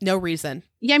happened. No reason.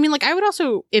 Yeah, I mean, like I would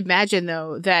also imagine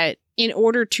though that in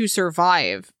order to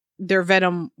survive, their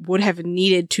venom would have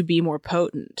needed to be more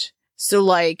potent. So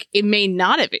like it may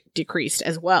not have decreased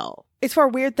as well. It's more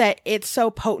weird that it's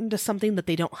so potent to something that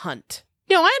they don't hunt.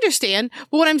 No, I understand.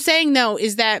 But what I'm saying though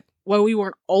is that while we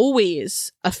weren't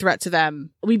always a threat to them,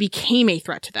 we became a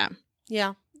threat to them.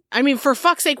 Yeah. I mean, for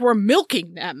fuck's sake, we're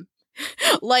milking them.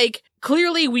 Like,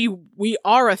 clearly we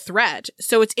are a threat.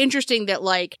 So it's interesting that,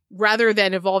 like, rather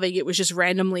than evolving, it was just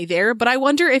randomly there. But I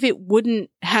wonder if it wouldn't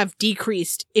have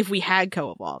decreased if we had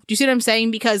co-evolved. Do you see what I'm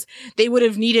saying? Because they would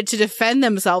have needed to defend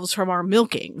themselves from our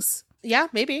milkings. Yeah,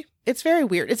 maybe. It's very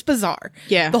weird. It's bizarre.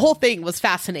 Yeah. The whole thing was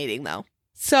fascinating, though.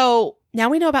 So now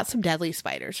we know about some deadly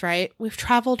spiders, right? We've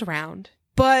traveled around.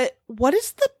 But what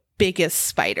is the biggest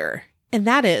spider? And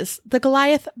that is the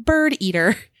Goliath bird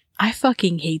eater. I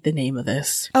fucking hate the name of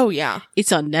this. Oh, yeah.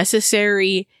 It's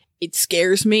unnecessary. It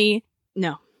scares me.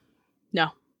 No.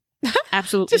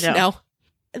 Absolutely Just no.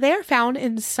 They are found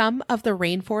in some of the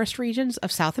rainforest regions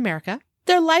of South America.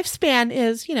 Their lifespan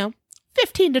is,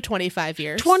 15 to 25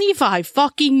 years. 25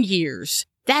 fucking years.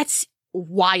 That's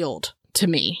wild to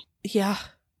me. Yeah.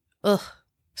 Ugh.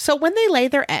 So when they lay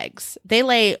their eggs, they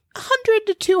lay 100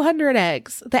 to 200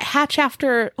 eggs that hatch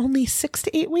after only 6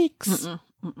 to 8 weeks.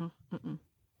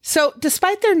 So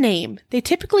despite their name, they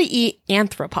typically eat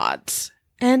arthropods.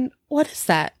 And what is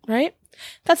that, right?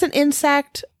 That's an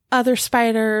insect, other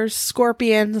spiders,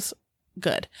 scorpions,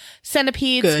 good.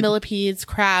 Centipedes, Good. Millipedes,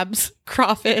 crabs,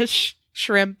 crawfish,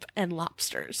 shrimp, and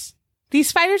lobsters. These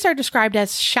spiders are described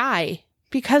as shy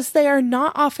because they are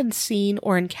not often seen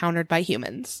or encountered by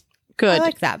humans. Good. I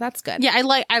like that. That's good. Yeah,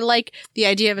 I like the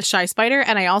idea of a shy spider,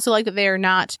 and I also like that they are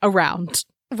not around.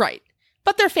 Right.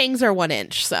 But their fangs are 1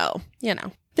 inch, so,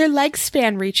 Their leg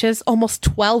span reaches almost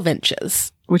 12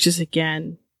 inches. Which is,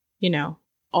 again,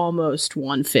 almost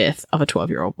 1/5 of a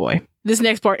 12-year-old boy. This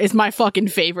next part is my fucking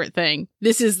favorite thing.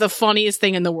 This is the funniest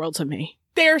thing in the world to me.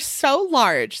 They're so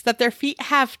large that their feet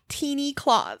have teeny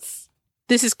claws.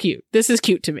 This is cute. This is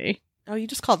cute to me. Oh, you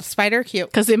just called a spider cute.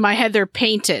 Because in my head, they're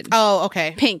painted. Oh,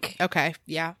 okay. Pink. Okay,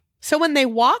 yeah. So when they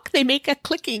walk, they make a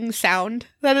clicking sound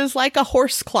that is like a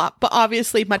horse clop, but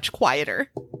obviously much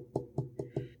quieter.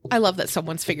 I love that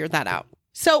someone's figured that out.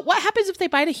 So what happens if they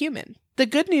bite a human? The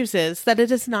good news is that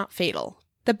it is not fatal.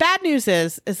 The bad news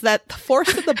is that the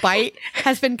force of the bite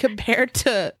has been compared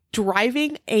to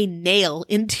driving a nail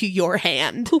into your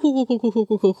hand. But,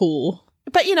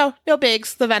 no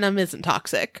bigs. The venom isn't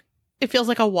toxic. It feels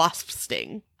like a wasp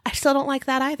sting. I still don't like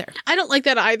that either. I don't like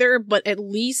that either, but at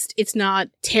least it's not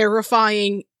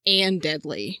terrifying and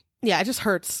deadly. Yeah, it just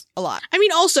hurts a lot. I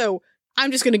mean, also,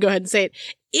 I'm just going to go ahead and say it.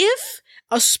 If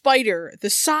a spider the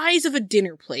size of a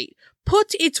dinner plate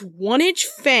puts its 1-inch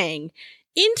fang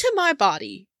into my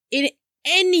body in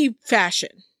any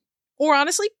fashion, or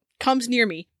honestly, comes near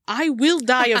me, I will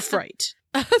die of fright.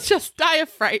 Just die of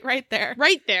fright right there.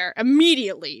 Right there,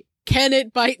 immediately. Can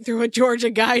it bite through a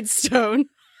Georgia Guidestone?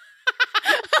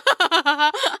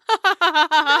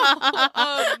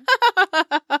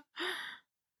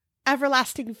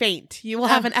 Everlasting faint. You will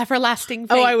have an everlasting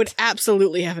faint. Oh, I would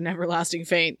absolutely have an everlasting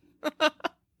faint.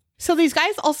 So these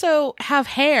guys also have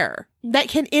hair that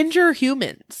can injure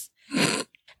humans.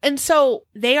 And so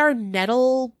they are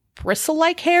nettle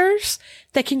bristle-like hairs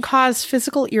that can cause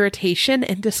physical irritation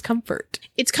and discomfort.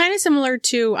 It's kind of similar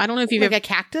to, I don't know if you've Like ever... a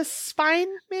cactus spine,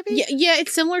 maybe? Yeah,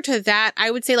 it's similar to that.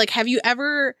 I would say, like, have you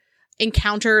ever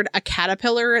encountered a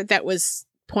caterpillar that was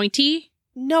pointy?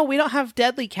 No, we don't have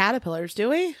deadly caterpillars, do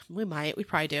we? We might. We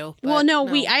probably do. Well, no,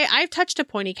 I've touched a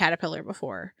pointy caterpillar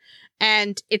before,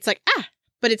 and it's like,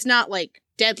 but it's not, like,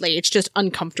 deadly. It's just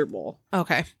uncomfortable.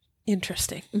 Okay.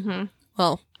 Interesting. Mm-hmm.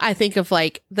 Well, I think of,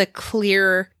 like, the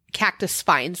clear cactus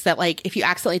spines that, like, if you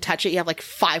accidentally touch it, you have, like,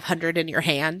 500 in your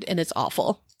hand, and it's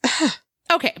awful.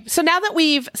 Okay, so now that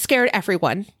we've scared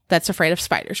everyone that's afraid of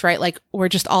spiders, right? Like, we're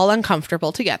just all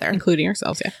uncomfortable together. Including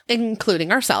ourselves, yeah.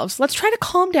 Including ourselves. Let's try to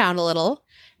calm down a little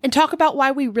and talk about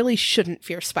why we really shouldn't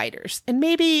fear spiders. And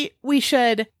maybe we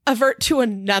should avert to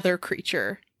another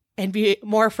creature and be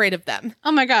more afraid of them.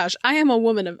 Oh my gosh, I am a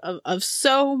woman of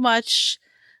so much...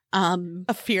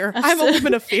 Of fear. I'm a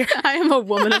woman of fear. I am a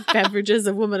woman of beverages,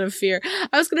 a woman of fear.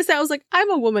 I was going to say,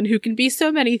 I'm a woman who can be so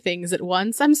many things at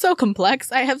once. I'm so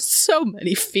complex. I have so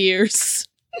many fears.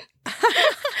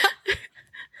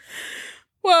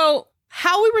 Well,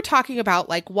 how we were talking about,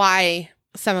 like, why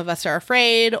some of us are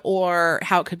afraid or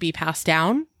how it could be passed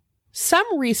down. Some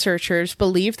researchers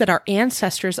believe that our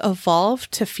ancestors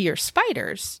evolved to fear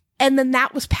spiders, and then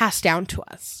that was passed down to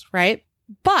us, right?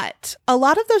 But a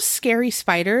lot of those scary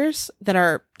spiders that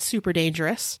are super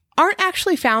dangerous aren't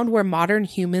actually found where modern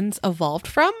humans evolved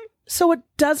from, so it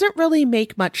doesn't really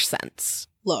make much sense.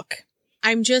 Look,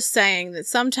 I'm just saying that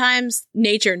sometimes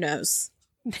nature knows.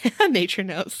 Nature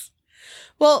knows.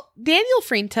 Well, Daniel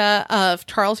Frinta of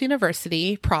Charles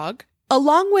University, Prague,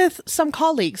 along with some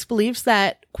colleagues, believes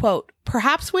that, quote,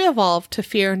 perhaps we evolved to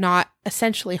fear not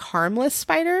essentially harmless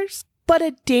spiders, but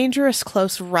a dangerous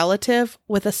close relative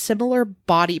with a similar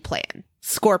body plan,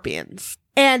 scorpions.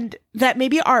 And that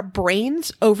maybe our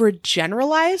brains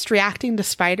overgeneralized reacting to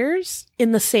spiders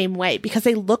in the same way because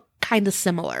they look kind of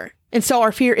similar. And so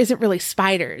our fear isn't really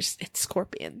spiders, it's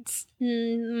scorpions.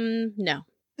 No.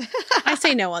 I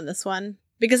say no on this one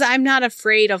because I'm not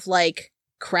afraid of, like,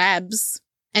 crabs,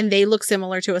 and they look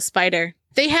similar to a spider.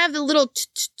 They have the little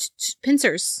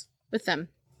pincers with them.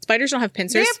 Spiders don't have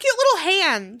pincers. They have cute little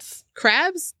hands.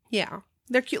 Crabs? Yeah.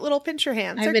 They're cute little pincher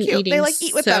hands. I've They're been cute. eating They like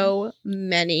eat with them. so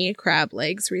many crab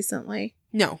legs recently.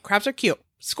 No, crabs are cute.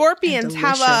 Scorpions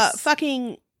have a delicious.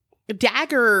 fucking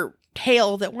dagger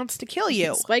tail that wants to kill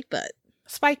you. Spike butt.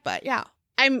 Spike butt, yeah.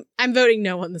 I'm voting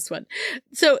no on this one.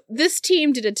 So this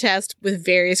team did a test with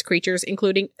various creatures,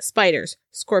 including spiders,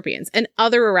 scorpions, and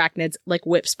other arachnids like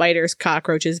whip spiders,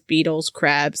 cockroaches, beetles,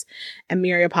 crabs, and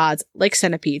myriapods like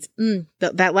centipedes.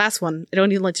 That last one, I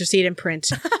don't even like to see it in print.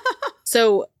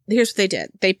 So here's what they did.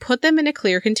 They put them in a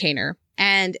clear container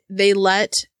and they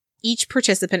let each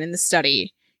participant in the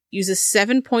study use a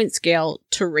 7-point scale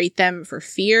to rate them for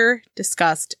fear,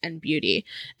 disgust, and beauty.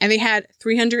 And they had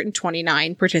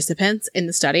 329 participants in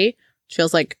the study, which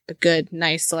feels like a good,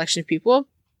 nice selection of people.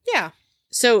 Yeah.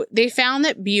 So they found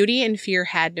that beauty and fear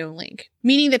had no link,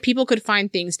 meaning that people could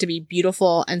find things to be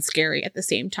beautiful and scary at the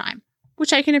same time,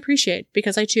 which I can appreciate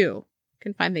because I too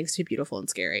can find things to be beautiful and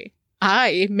scary.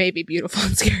 I may be beautiful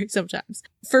and scary sometimes.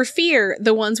 For fear,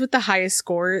 the ones with the highest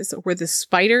scores were the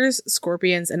spiders,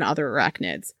 scorpions, and other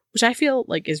arachnids, which I feel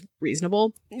like is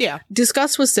reasonable. Yeah.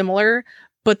 Disgust was similar,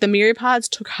 but the myriapods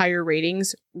took higher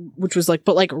ratings, which was like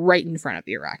right in front of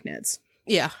the arachnids.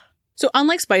 Yeah. So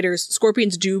unlike spiders,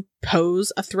 scorpions do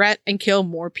pose a threat and kill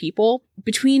more people,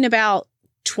 between about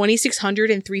 2,600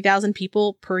 and 3,000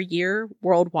 people per year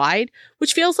worldwide,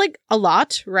 which feels like a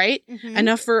lot, right? Mm-hmm.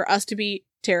 Enough for us to be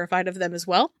terrified of them as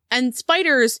well. And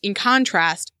spiders, in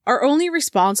contrast, are only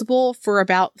responsible for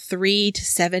about 3 to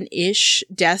 7-ish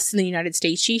deaths in the United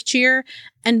States each year,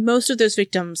 and most of those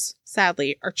victims,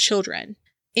 sadly, are children.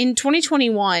 In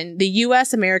 2021, the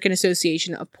U.S. American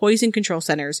Association of Poison Control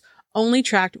Centers only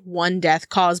tracked 1 death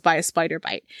caused by a spider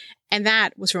bite, and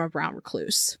that was from a brown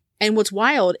recluse. And what's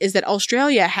wild is that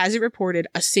Australia hasn't reported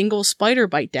a single spider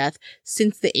bite death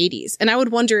since the 80s. And I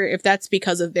would wonder if that's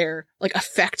because of their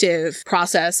effective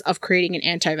process of creating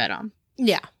an antivenom.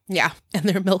 Yeah. Yeah. And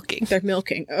they're milking. They're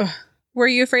milking. Ugh. Were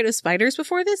you afraid of spiders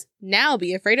before this? Now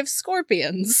be afraid of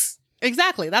scorpions.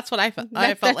 Exactly. That's what I felt.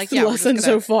 I felt That's like, the yeah, lesson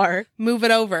so far. Move it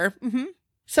over. Mm-hmm.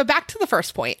 So back to the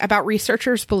first point about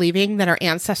researchers believing that our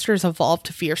ancestors evolved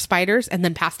to fear spiders and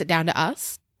then passed it down to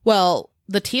us. Well,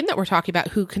 the team that we're talking about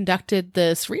who conducted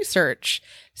this research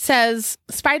says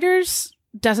spiders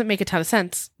doesn't make a ton of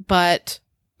sense, but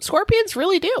scorpions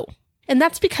really do. And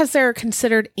that's because they're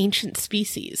considered ancient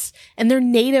species and they're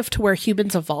native to where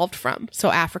humans evolved from,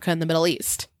 so Africa and the Middle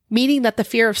East, meaning that the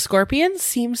fear of scorpions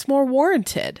seems more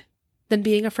warranted than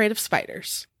being afraid of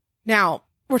spiders. Now,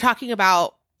 we're talking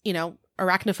about, you know,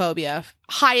 arachnophobia,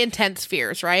 high intense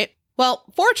fears, right? Well,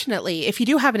 fortunately, if you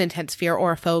do have an intense fear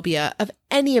or a phobia of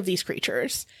any of these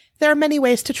creatures, there are many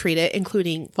ways to treat it,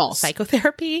 including False.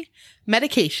 Psychotherapy,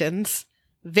 medications,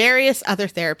 various other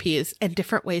therapies, and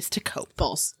different ways to cope.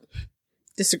 False.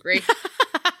 Disagree.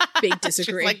 Big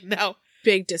disagree. She's like, no.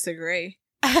 Big disagree.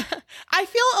 I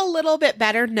feel a little bit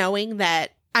better knowing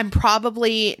that I'm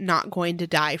probably not going to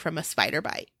die from a spider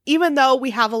bite. Even though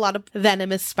we have a lot of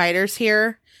venomous spiders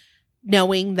here,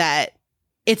 knowing that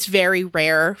it's very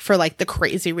rare for like the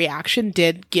crazy reaction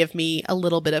did give me a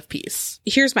little bit of peace.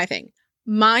 Here's my thing.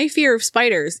 My fear of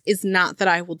spiders is not that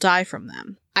I will die from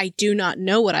them. I do not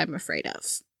know what I'm afraid of.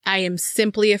 I am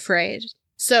simply afraid.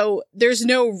 So there's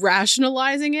no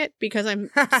rationalizing it because I'm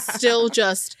still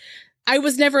just, I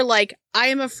was never like, I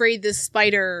am afraid this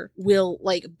spider will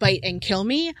like bite and kill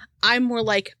me. I'm more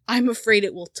like, I'm afraid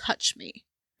it will touch me.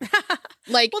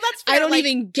 Like, well, that's fair. I don't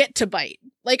even get to bite.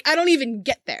 Like, I don't even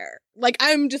get there. Like,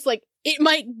 I'm just like, it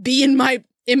might be in my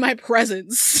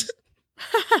presence.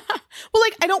 Well,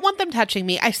 like, I don't want them touching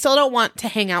me. I still don't want to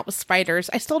hang out with spiders.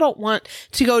 I still don't want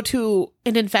to go to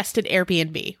an infested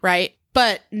Airbnb, right?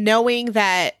 But knowing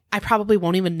that I probably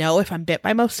won't even know if I'm bit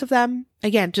by most of them,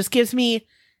 again, just gives me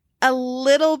a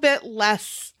little bit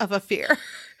less of a fear.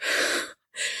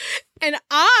 And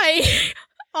I,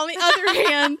 on the other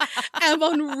hand, am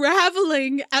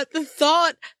unraveling at the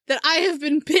thought that I have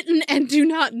been bitten and do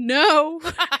not know.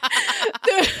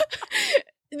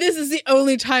 This is the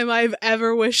only time I've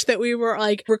ever wished that we were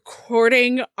like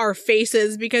recording our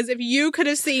faces, because if you could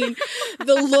have seen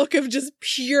the look of just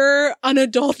pure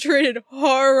unadulterated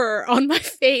horror on my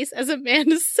face as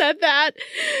Amanda said that,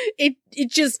 it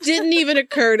just didn't even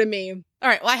occur to me. All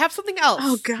right. Well, I have something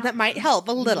else that might help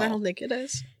a little. I don't think it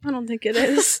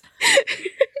is.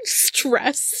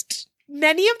 Stressed.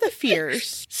 Many of the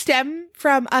fears stem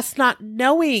from us not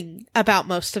knowing about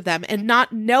most of them and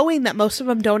not knowing that most of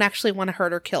them don't actually want to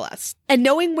hurt or kill us. And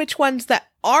knowing which ones that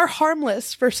are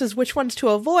harmless versus which ones to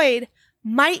avoid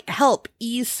might help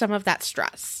ease some of that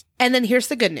stress. And then here's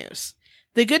the good news.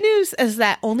 The good news is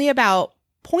that only about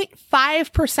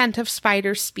 0.5% of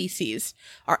spider species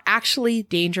are actually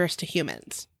dangerous to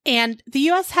humans. And the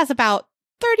US has about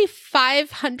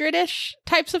 3,500-ish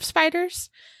types of spiders.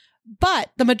 But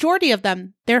the majority of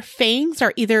them, their fangs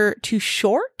are either too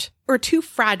short or too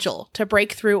fragile to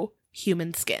break through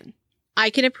human skin.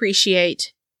 I can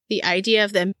appreciate the idea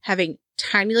of them having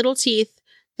tiny little teeth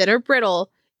that are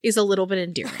brittle is a little bit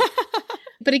endearing.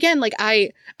 But again, like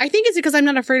I think it's because I'm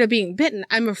not afraid of being bitten.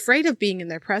 I'm afraid of being in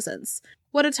their presence.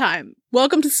 What a time.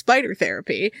 Welcome to spider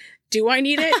therapy. Do I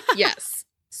need it? Yes.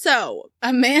 So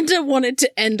Amanda wanted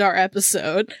to end our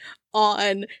episode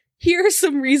on, here are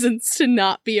some reasons to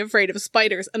not be afraid of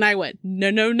spiders. And I went,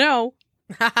 no.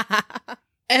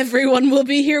 Everyone will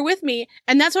be here with me.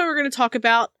 And that's why we're going to talk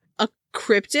about a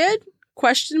cryptid, ?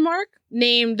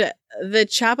 Named the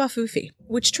Chapafufi,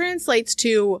 which translates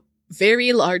to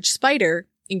very large spider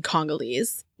in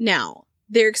Congolese. Now,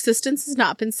 their existence has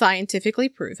not been scientifically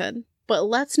proven, but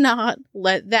let's not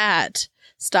let that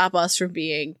stop us from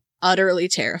being utterly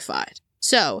terrified.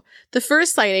 So, the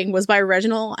first sighting was by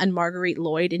Reginald and Marguerite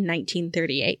Lloyd in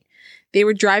 1938. They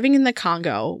were driving in the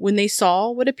Congo when they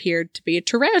saw what appeared to be a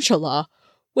tarantula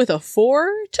with a 4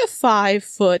 to 5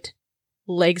 foot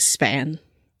leg span.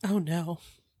 Oh no.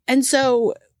 And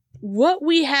so, what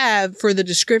we have for the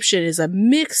description is a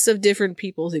mix of different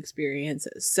people's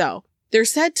experiences. So, they're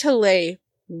said to lay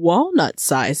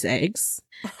walnut-sized eggs,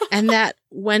 and that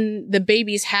when the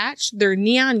babies hatch, they're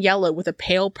neon yellow with a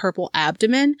pale purple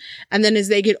abdomen, and then as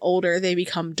they get older, they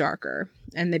become darker,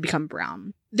 and they become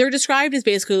brown. They're described as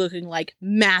basically looking like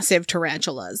massive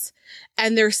tarantulas,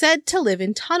 and they're said to live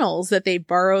in tunnels that they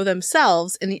burrow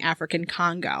themselves in the African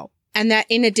Congo. And that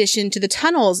in addition to the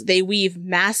tunnels, they weave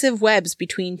massive webs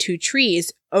between two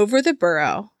trees over the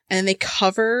burrow, and they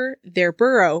cover their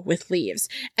burrow with leaves.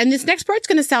 And this next part's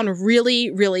going to sound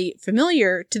really, really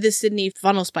familiar to the Sydney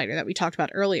funnel spider that we talked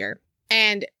about earlier.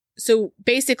 And so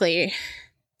basically,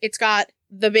 it's got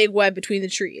the big web between the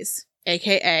trees,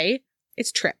 aka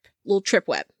it's little trip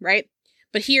web, right?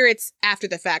 But here it's after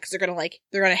the fact, because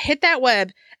they're going to hit that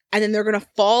web, and then they're going to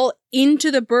fall into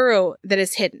the burrow that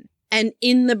is hidden. And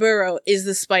in the burrow is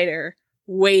the spider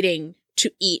waiting to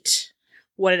eat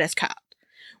what it has caught,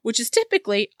 which is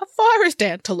typically a forest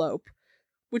antelope,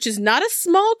 which is not a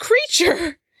small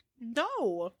creature.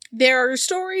 No. There are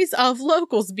stories of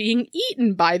locals being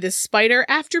eaten by this spider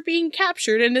after being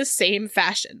captured in the same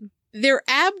fashion. Their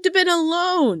abdomen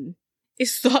alone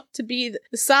is thought to be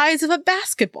the size of a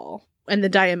basketball, and the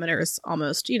diameter is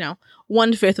almost,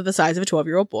 1/5 of the size of a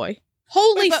 12-year-old boy.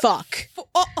 Holy fuck.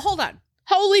 Oh, hold on.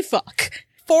 Holy fuck.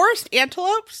 Forest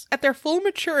antelopes at their full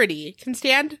maturity can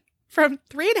stand from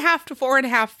 3.5 to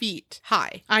 4.5 feet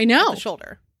high. I know. At the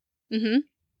shoulder. Mm-hmm.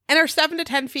 And are 7 to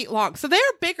 10 feet long. So they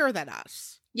are bigger than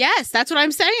us. Yes, that's what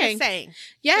I'm saying. Just saying.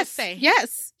 Yes, Just saying.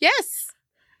 yes, yes.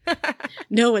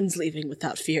 No one's leaving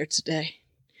without fear today.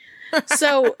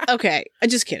 So, okay, I'm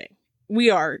just kidding.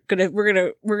 We're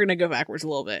gonna go backwards a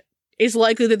little bit. It's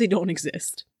likely that they don't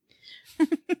exist.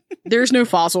 There's no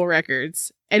fossil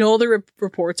records, and all the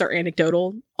reports are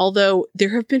anecdotal, although there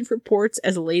have been reports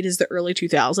as late as the early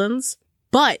 2000s.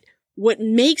 But what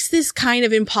makes this kind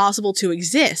of impossible to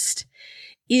exist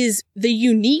is the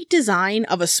unique design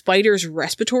of a spider's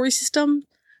respiratory system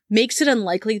makes it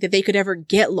unlikely that they could ever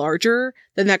get larger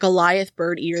than that Goliath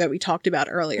bird eater that we talked about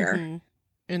earlier. Mm-hmm.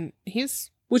 And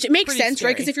Which it makes sense, scary.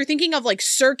 right? Because if you're thinking of like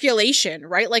circulation,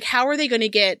 right? Like how are they going to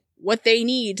get what they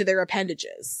need to their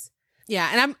appendages? Yeah,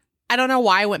 and I don't know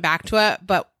why I went back to it,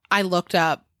 but I looked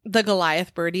up the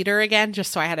Goliath bird eater again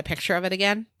just so I had a picture of it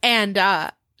again. And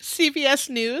CBS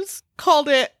News called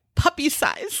it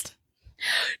puppy-sized.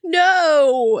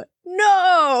 No!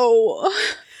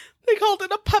 They called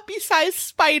it a puppy-sized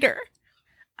spider.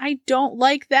 I don't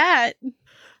like that.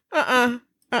 Let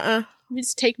me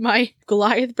just take my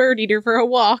Goliath bird eater for a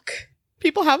walk.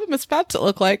 People have them as pets, it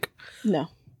look like. No.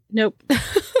 Nope.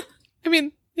 I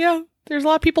mean, yeah, there's a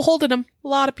lot of people holding them. A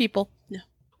lot of people. No.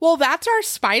 Well, that's our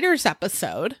spiders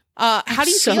episode. How do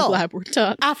you so feel glad we're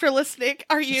done. after listening?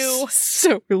 Are you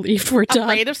so relieved we're done?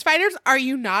 afraid of spiders? Are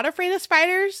you not afraid of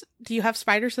spiders? Do you have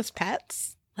spiders as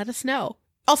pets? Let us know.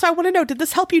 Also, I want to know, did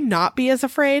this help you not be as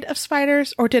afraid of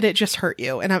spiders, or did it just hurt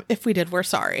you? And if we did, we're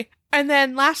sorry. And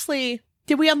then lastly,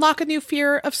 did we unlock a new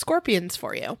fear of scorpions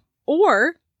for you?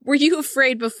 Or were you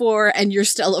afraid before and you're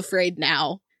still afraid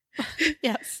now?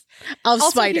 Yes. Of Also,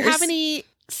 spiders. if you have any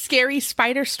scary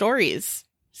spider stories,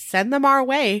 send them our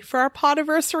way for our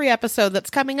Podiversary episode that's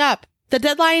coming up. The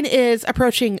deadline is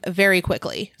approaching very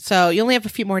quickly, so you only have a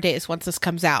few more days once this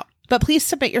comes out. But please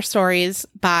submit your stories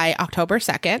by October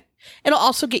 2nd. It'll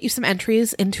also get you some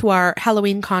entries into our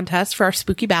Halloween contest for our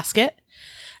spooky basket.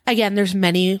 Again, there's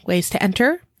many ways to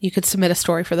enter. You could submit a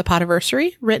story for the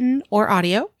Podiversary, written or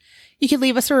audio. You can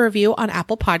leave us a review on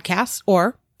Apple Podcasts,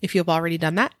 or if you've already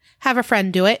done that, have a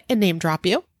friend do it and name drop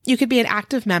you. You could be an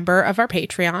active member of our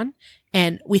Patreon,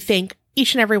 and we thank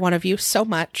each and every one of you so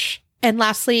much. And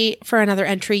lastly, for another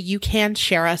entry, you can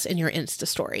share us in your Insta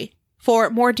story.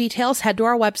 For more details, head to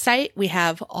our website. We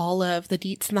have all of the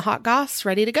deets and the hot goss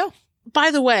ready to go. By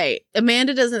the way,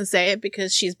 Amanda doesn't say it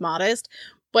because she's modest,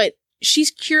 but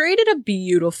she's curated a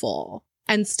beautiful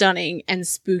and stunning and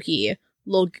spooky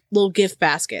little gift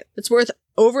basket that's worth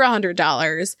over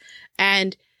 $100,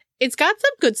 and it's got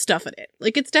some good stuff in it.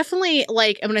 Like, it's definitely,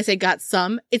 like, and when I say got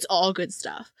some, it's all good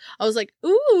stuff. I was like,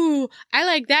 ooh, I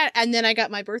like that. And then I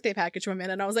got my birthday package from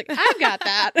Amanda, and I was like, I've got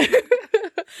that.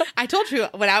 I told you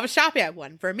when I was shopping, I had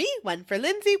one for me, one for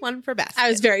Lindsay, one for Beth. I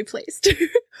was very pleased.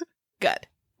 Good.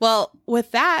 Well,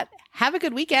 with that, have a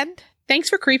good weekend. Thanks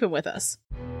for creeping with us.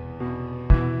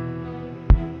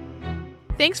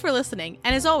 Thanks for listening,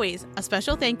 and as always, a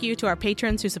special thank you to our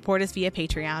patrons who support us via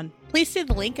Patreon. Please see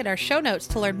the link in our show notes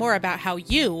to learn more about how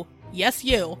you, yes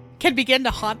you, can begin to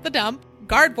haunt the dump,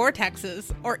 guard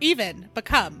vortexes, or even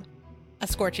become a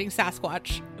scorching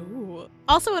Sasquatch. Ooh.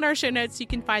 Also in our show notes, you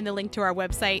can find the link to our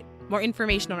website, more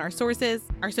information on our sources,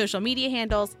 our social media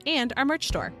handles, and our merch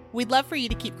store. We'd love for you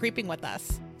to keep creeping with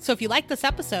us. So if you like this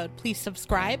episode, please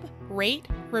subscribe, rate,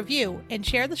 review, and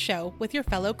share the show with your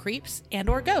fellow creeps and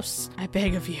or ghosts. I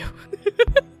beg of you.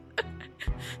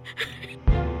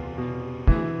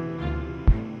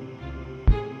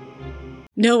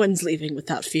 No one's leaving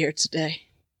without fear today.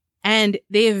 And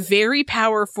they have very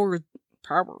powerful.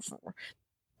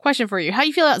 Question for you. How do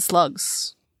you feel about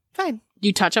slugs? Fine. Do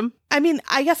you touch them? I mean,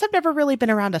 I guess I've never really been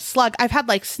around a slug. I've had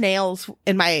like snails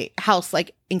in my house,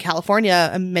 like in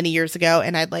California many years ago,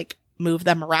 and I'd like move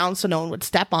them around so no one would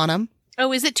step on them.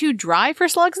 Oh, is it too dry for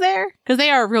slugs there? Because they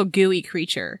are a real gooey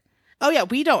creature. Oh yeah,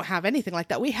 we don't have anything like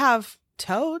that. We have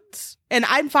toads, and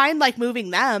I'm fine like moving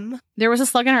them. There was a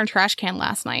slug in our trash can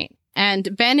last night.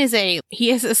 And Ben is a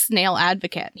snail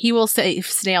advocate. He will save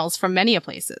snails from many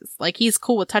places. Like, he's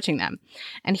cool with touching them.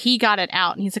 And he got it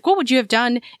out, and he's like, what would you have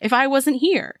done if I wasn't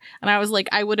here? And I was like,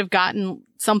 I would have gotten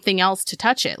something else to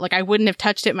touch it. Like, I wouldn't have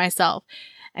touched it myself.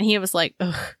 And he was like,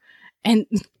 ugh. And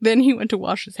then he went to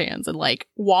wash his hands and like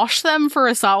wash them for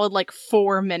a solid like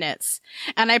 4 minutes.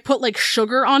 And I put like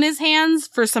sugar on his hands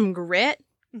for some grit.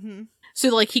 Mm-hmm.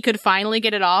 So like he could finally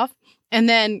get it off. And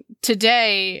then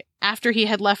today, after he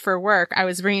had left for work, I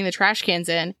was bringing the trash cans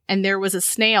in, and there was a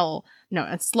slug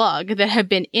that had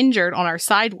been injured on our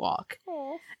sidewalk.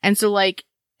 Aww. And so like,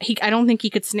 I don't think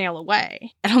he could snail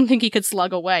away. I don't think he could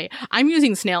slug away. I'm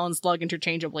using snail and slug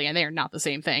interchangeably, and they are not the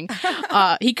same thing.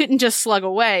 He couldn't just slug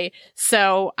away.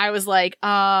 So I was like,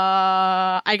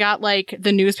 I got like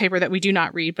the newspaper that we do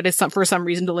not read, but it's for some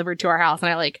reason delivered to our house.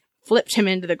 And I like flipped him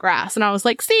into the grass. And I was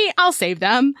like, see, I'll save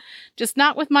them. Just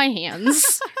not with my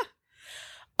hands.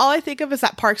 All I think of is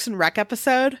that Parks and Rec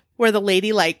episode where the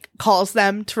lady like calls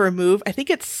them to remove, I think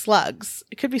it's slugs.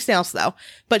 It could be snails though,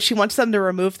 but she wants them to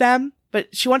remove them.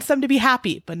 But she wants them to be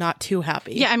happy, but not too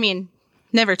happy. Yeah, I mean,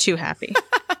 never too happy.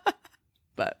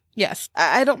 But yes,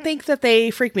 I don't think that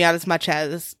they freak me out as much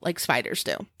as like spiders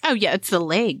do. Oh yeah, it's the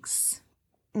legs.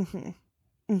 Mm-hmm.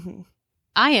 Mm-hmm.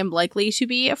 I am likely to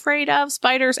be afraid of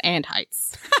spiders and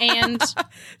heights. And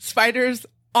spiders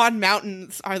on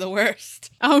mountains are the worst.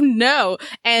 Oh no.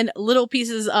 And little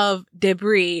pieces of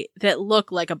debris that look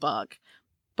like a bug.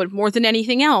 But more than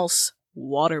anything else,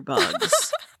 water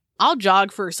bugs. I'll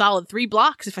jog for a solid 3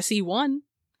 blocks if I see one.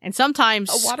 And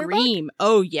sometimes scream.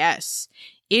 Oh, yes.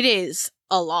 It is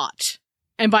a lot.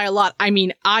 And by a lot, I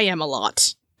mean I am a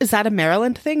lot. Is that a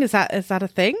Maryland thing? Is that a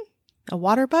thing? A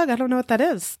water bug? I don't know what that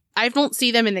is. I don't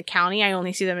see them in the county. I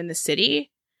only see them in the city.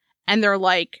 And they're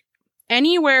like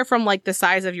anywhere from like the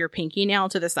size of your pinky nail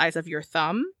to the size of your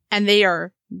thumb. And they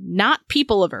are not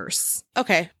people averse.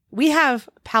 Okay. We have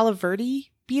Palo Verde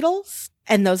beetles.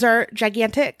 And those are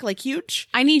gigantic, like huge.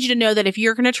 I need you to know that if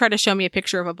you're going to try to show me a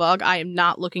picture of a bug, I am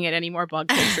not looking at any more bug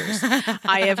pictures.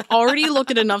 I have already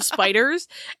looked at enough spiders,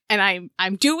 and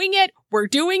I'm doing it. We're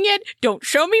doing it. Don't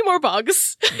show me more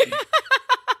bugs.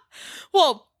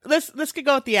 Well, this could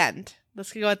go at the end.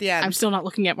 I'm still not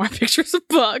looking at more pictures of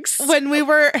bugs. When we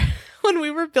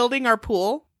were building our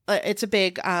pool, it's a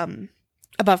big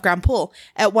above ground pool.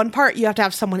 At one part, you have to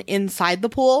have someone inside the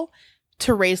pool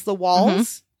to raise the walls.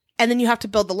 Mm-hmm. And then you have to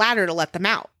build the ladder to let them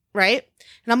out, right?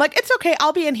 And I'm like, it's okay.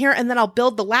 I'll be in here and then I'll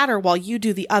build the ladder while you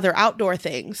do the other outdoor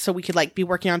things. So we could like be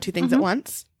working on 2 things at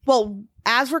once. Well,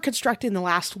 as we're constructing the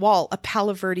last wall, a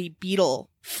Palo Verde beetle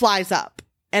flies up.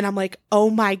 And I'm like, oh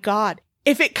my God.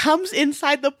 If it comes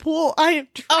inside the pool, I am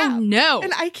trapped. Oh no.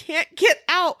 And I can't get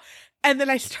out. And then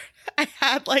I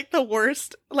had like the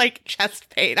worst like chest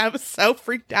pain. I was so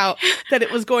freaked out that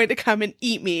it was going to come and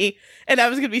eat me and I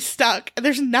was going to be stuck. And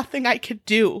there's nothing I could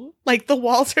do. Like the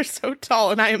walls are so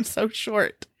tall and I am so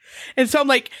short. And so I'm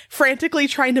like frantically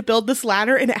trying to build this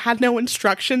ladder and it had no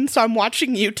instructions. So I'm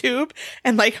watching YouTube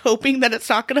and like hoping that it's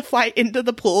not going to fly into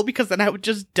the pool because then I would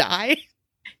just die.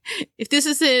 If this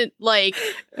isn't like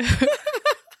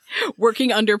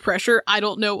working under pressure, I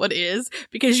don't know what is,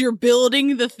 because you're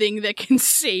building the thing that can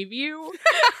save you.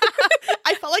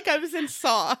 I felt like I was in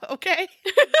Saw, okay?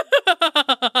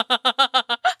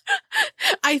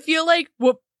 I feel like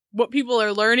what people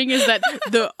are learning is that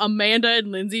the Amanda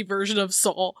and Lindsay version of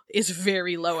Saw is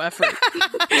very low effort.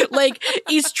 Like,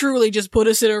 he's truly just put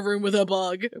us in a room with a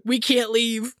bug. We can't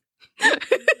leave.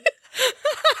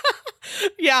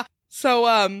 Yeah. So,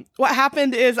 what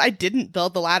happened is I didn't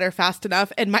build the ladder fast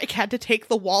enough and Mike had to take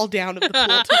the wall down of the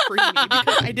pool to free me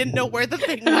because I didn't know where the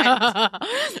thing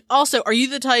went. Also, are you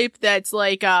the type that's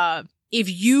like, if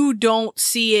you don't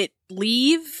see it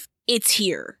leave, it's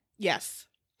here? Yes.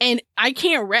 And I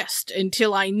can't rest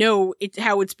until I know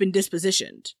how it's been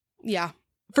dispositioned. Yeah.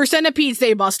 For centipedes,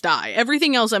 they must die.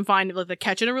 Everything else I'm fine with, the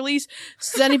catch and release.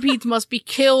 Centipedes must be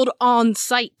killed on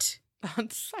sight. On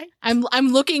sight? I'm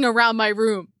looking around my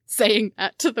room, saying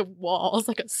that to the walls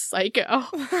like a psycho.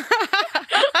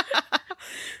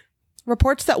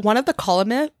 Reports that one of the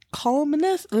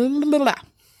columnists,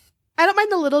 I don't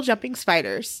mind the little jumping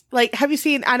spiders. Like, have you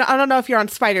seen, I don't know if you're on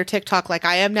spider TikTok like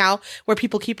I am now, where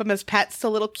people keep them as pets,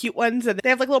 the little cute ones, and they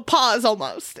have like little paws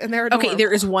almost, and they're adorable. Okay,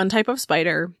 there is one type of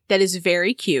spider that is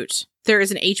very cute. There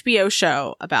is an HBO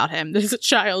show about him. There's a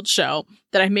child show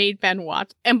that I made Ben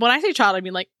watch. And when I say child, I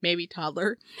mean like maybe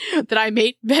toddler. That I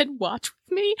made Ben watch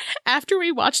with me after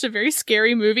we watched a very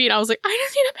scary movie. And I was like, I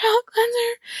just need a palate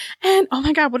cleanser. And oh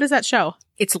my God, what is that show?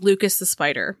 It's Lucas the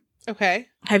Spider. Okay.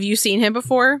 Have you seen him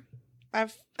before?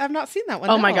 I've not seen that one.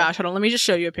 Oh no. my gosh, hold on. Let me just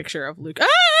show you a picture of Lucas.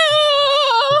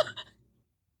 Ah!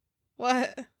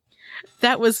 What?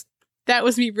 That was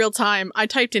me real time. I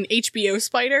typed in HBO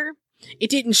spider.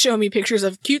 It didn't show me pictures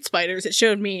of cute spiders. It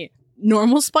showed me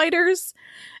normal spiders.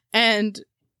 And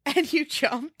you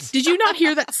jumped. Did you not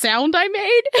hear that sound I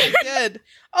made? I did.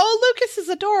 Oh, Lucas is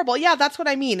adorable. Yeah, that's what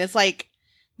I mean. It's like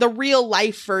the real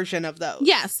life version of those.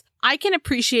 Yes. I can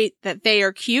appreciate that they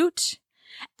are cute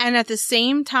and at the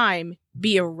same time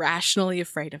be irrationally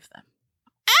afraid of them.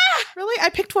 Ah! Really? I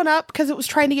picked one up because it was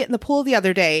trying to get in the pool the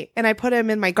other day and I put him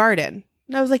in my garden.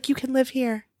 And I was like, you can live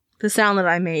here. The sound that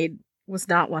I made was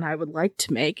not one I would like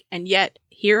to make. And yet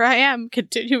here I am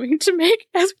continuing to make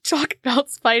as we talk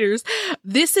about spiders.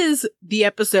 This is the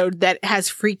episode that has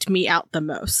freaked me out the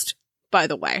most, by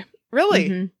the way. Really?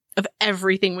 Mm-hmm. Of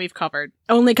everything we've covered.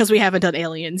 Only because we haven't done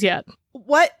aliens yet.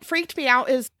 What freaked me out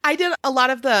is I did a lot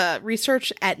of the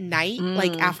research at night,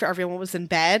 like after everyone was in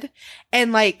bed.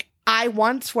 And like I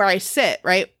once where I sit,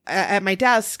 right, at my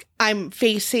desk, I'm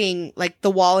facing like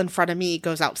the wall in front of me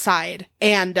goes outside.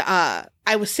 And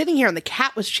I was sitting here and the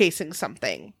cat was chasing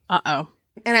something. Uh-oh.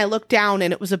 And I looked down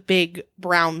and it was a big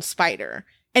brown spider.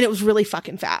 And it was really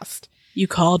fucking fast. You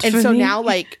called and for so me? now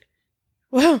like,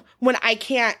 well, when I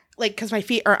can't, like, because my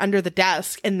feet are under the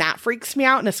desk and that freaks me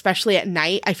out. And especially at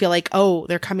night, I feel like, oh,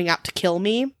 they're coming out to kill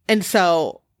me. And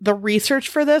so the research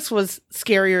for this was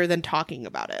scarier than talking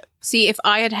about it. See, if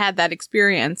I had had that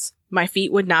experience, my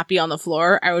feet would not be on the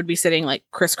floor. I would be sitting like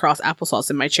crisscross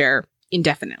applesauce in my chair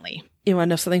indefinitely. You want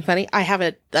to know something funny? I have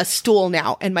a stool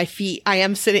now and my feet, I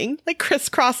am sitting like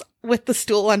crisscross with the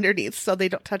stool underneath so they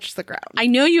don't touch the ground. I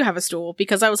know you have a stool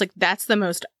because I was like, that's the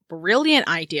most brilliant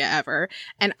idea ever.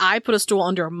 And I put a stool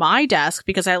under my desk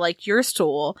because I liked your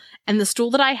stool. And the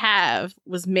stool that I have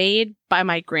was made by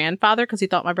my grandfather because he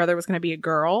thought my brother was going to be a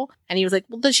girl. And he was like,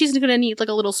 well, then she's going to need like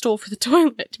a little stool for the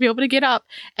toilet to be able to get up.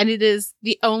 And it is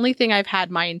the only thing I've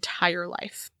had my entire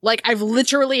life. Like I've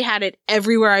literally had it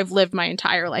everywhere I've lived my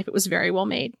entire life. It was very well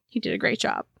made. He did a great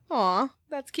job. Aw,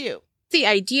 that's cute. The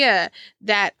idea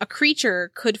that a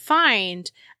creature could find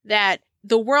that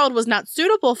the world was not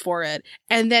suitable for it,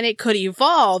 and then it could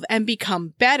evolve and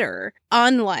become better,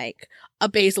 unlike a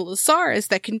Basilosaurus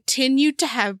that continued to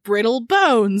have brittle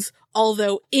bones,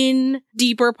 although in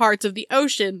deeper parts of the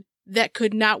ocean that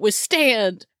could not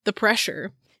withstand the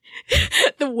pressure.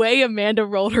 The way Amanda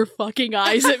rolled her fucking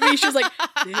eyes at me, she's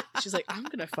like, I'm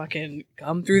gonna fucking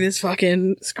come through this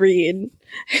fucking screen.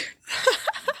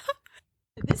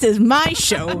 This is my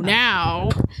show now.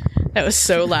 That was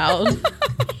so loud.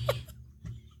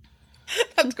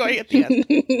 That's going at the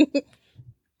end.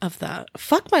 Of that.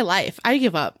 Fuck my life. I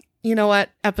give up. You know what?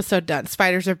 Episode done.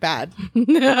 Spiders are bad.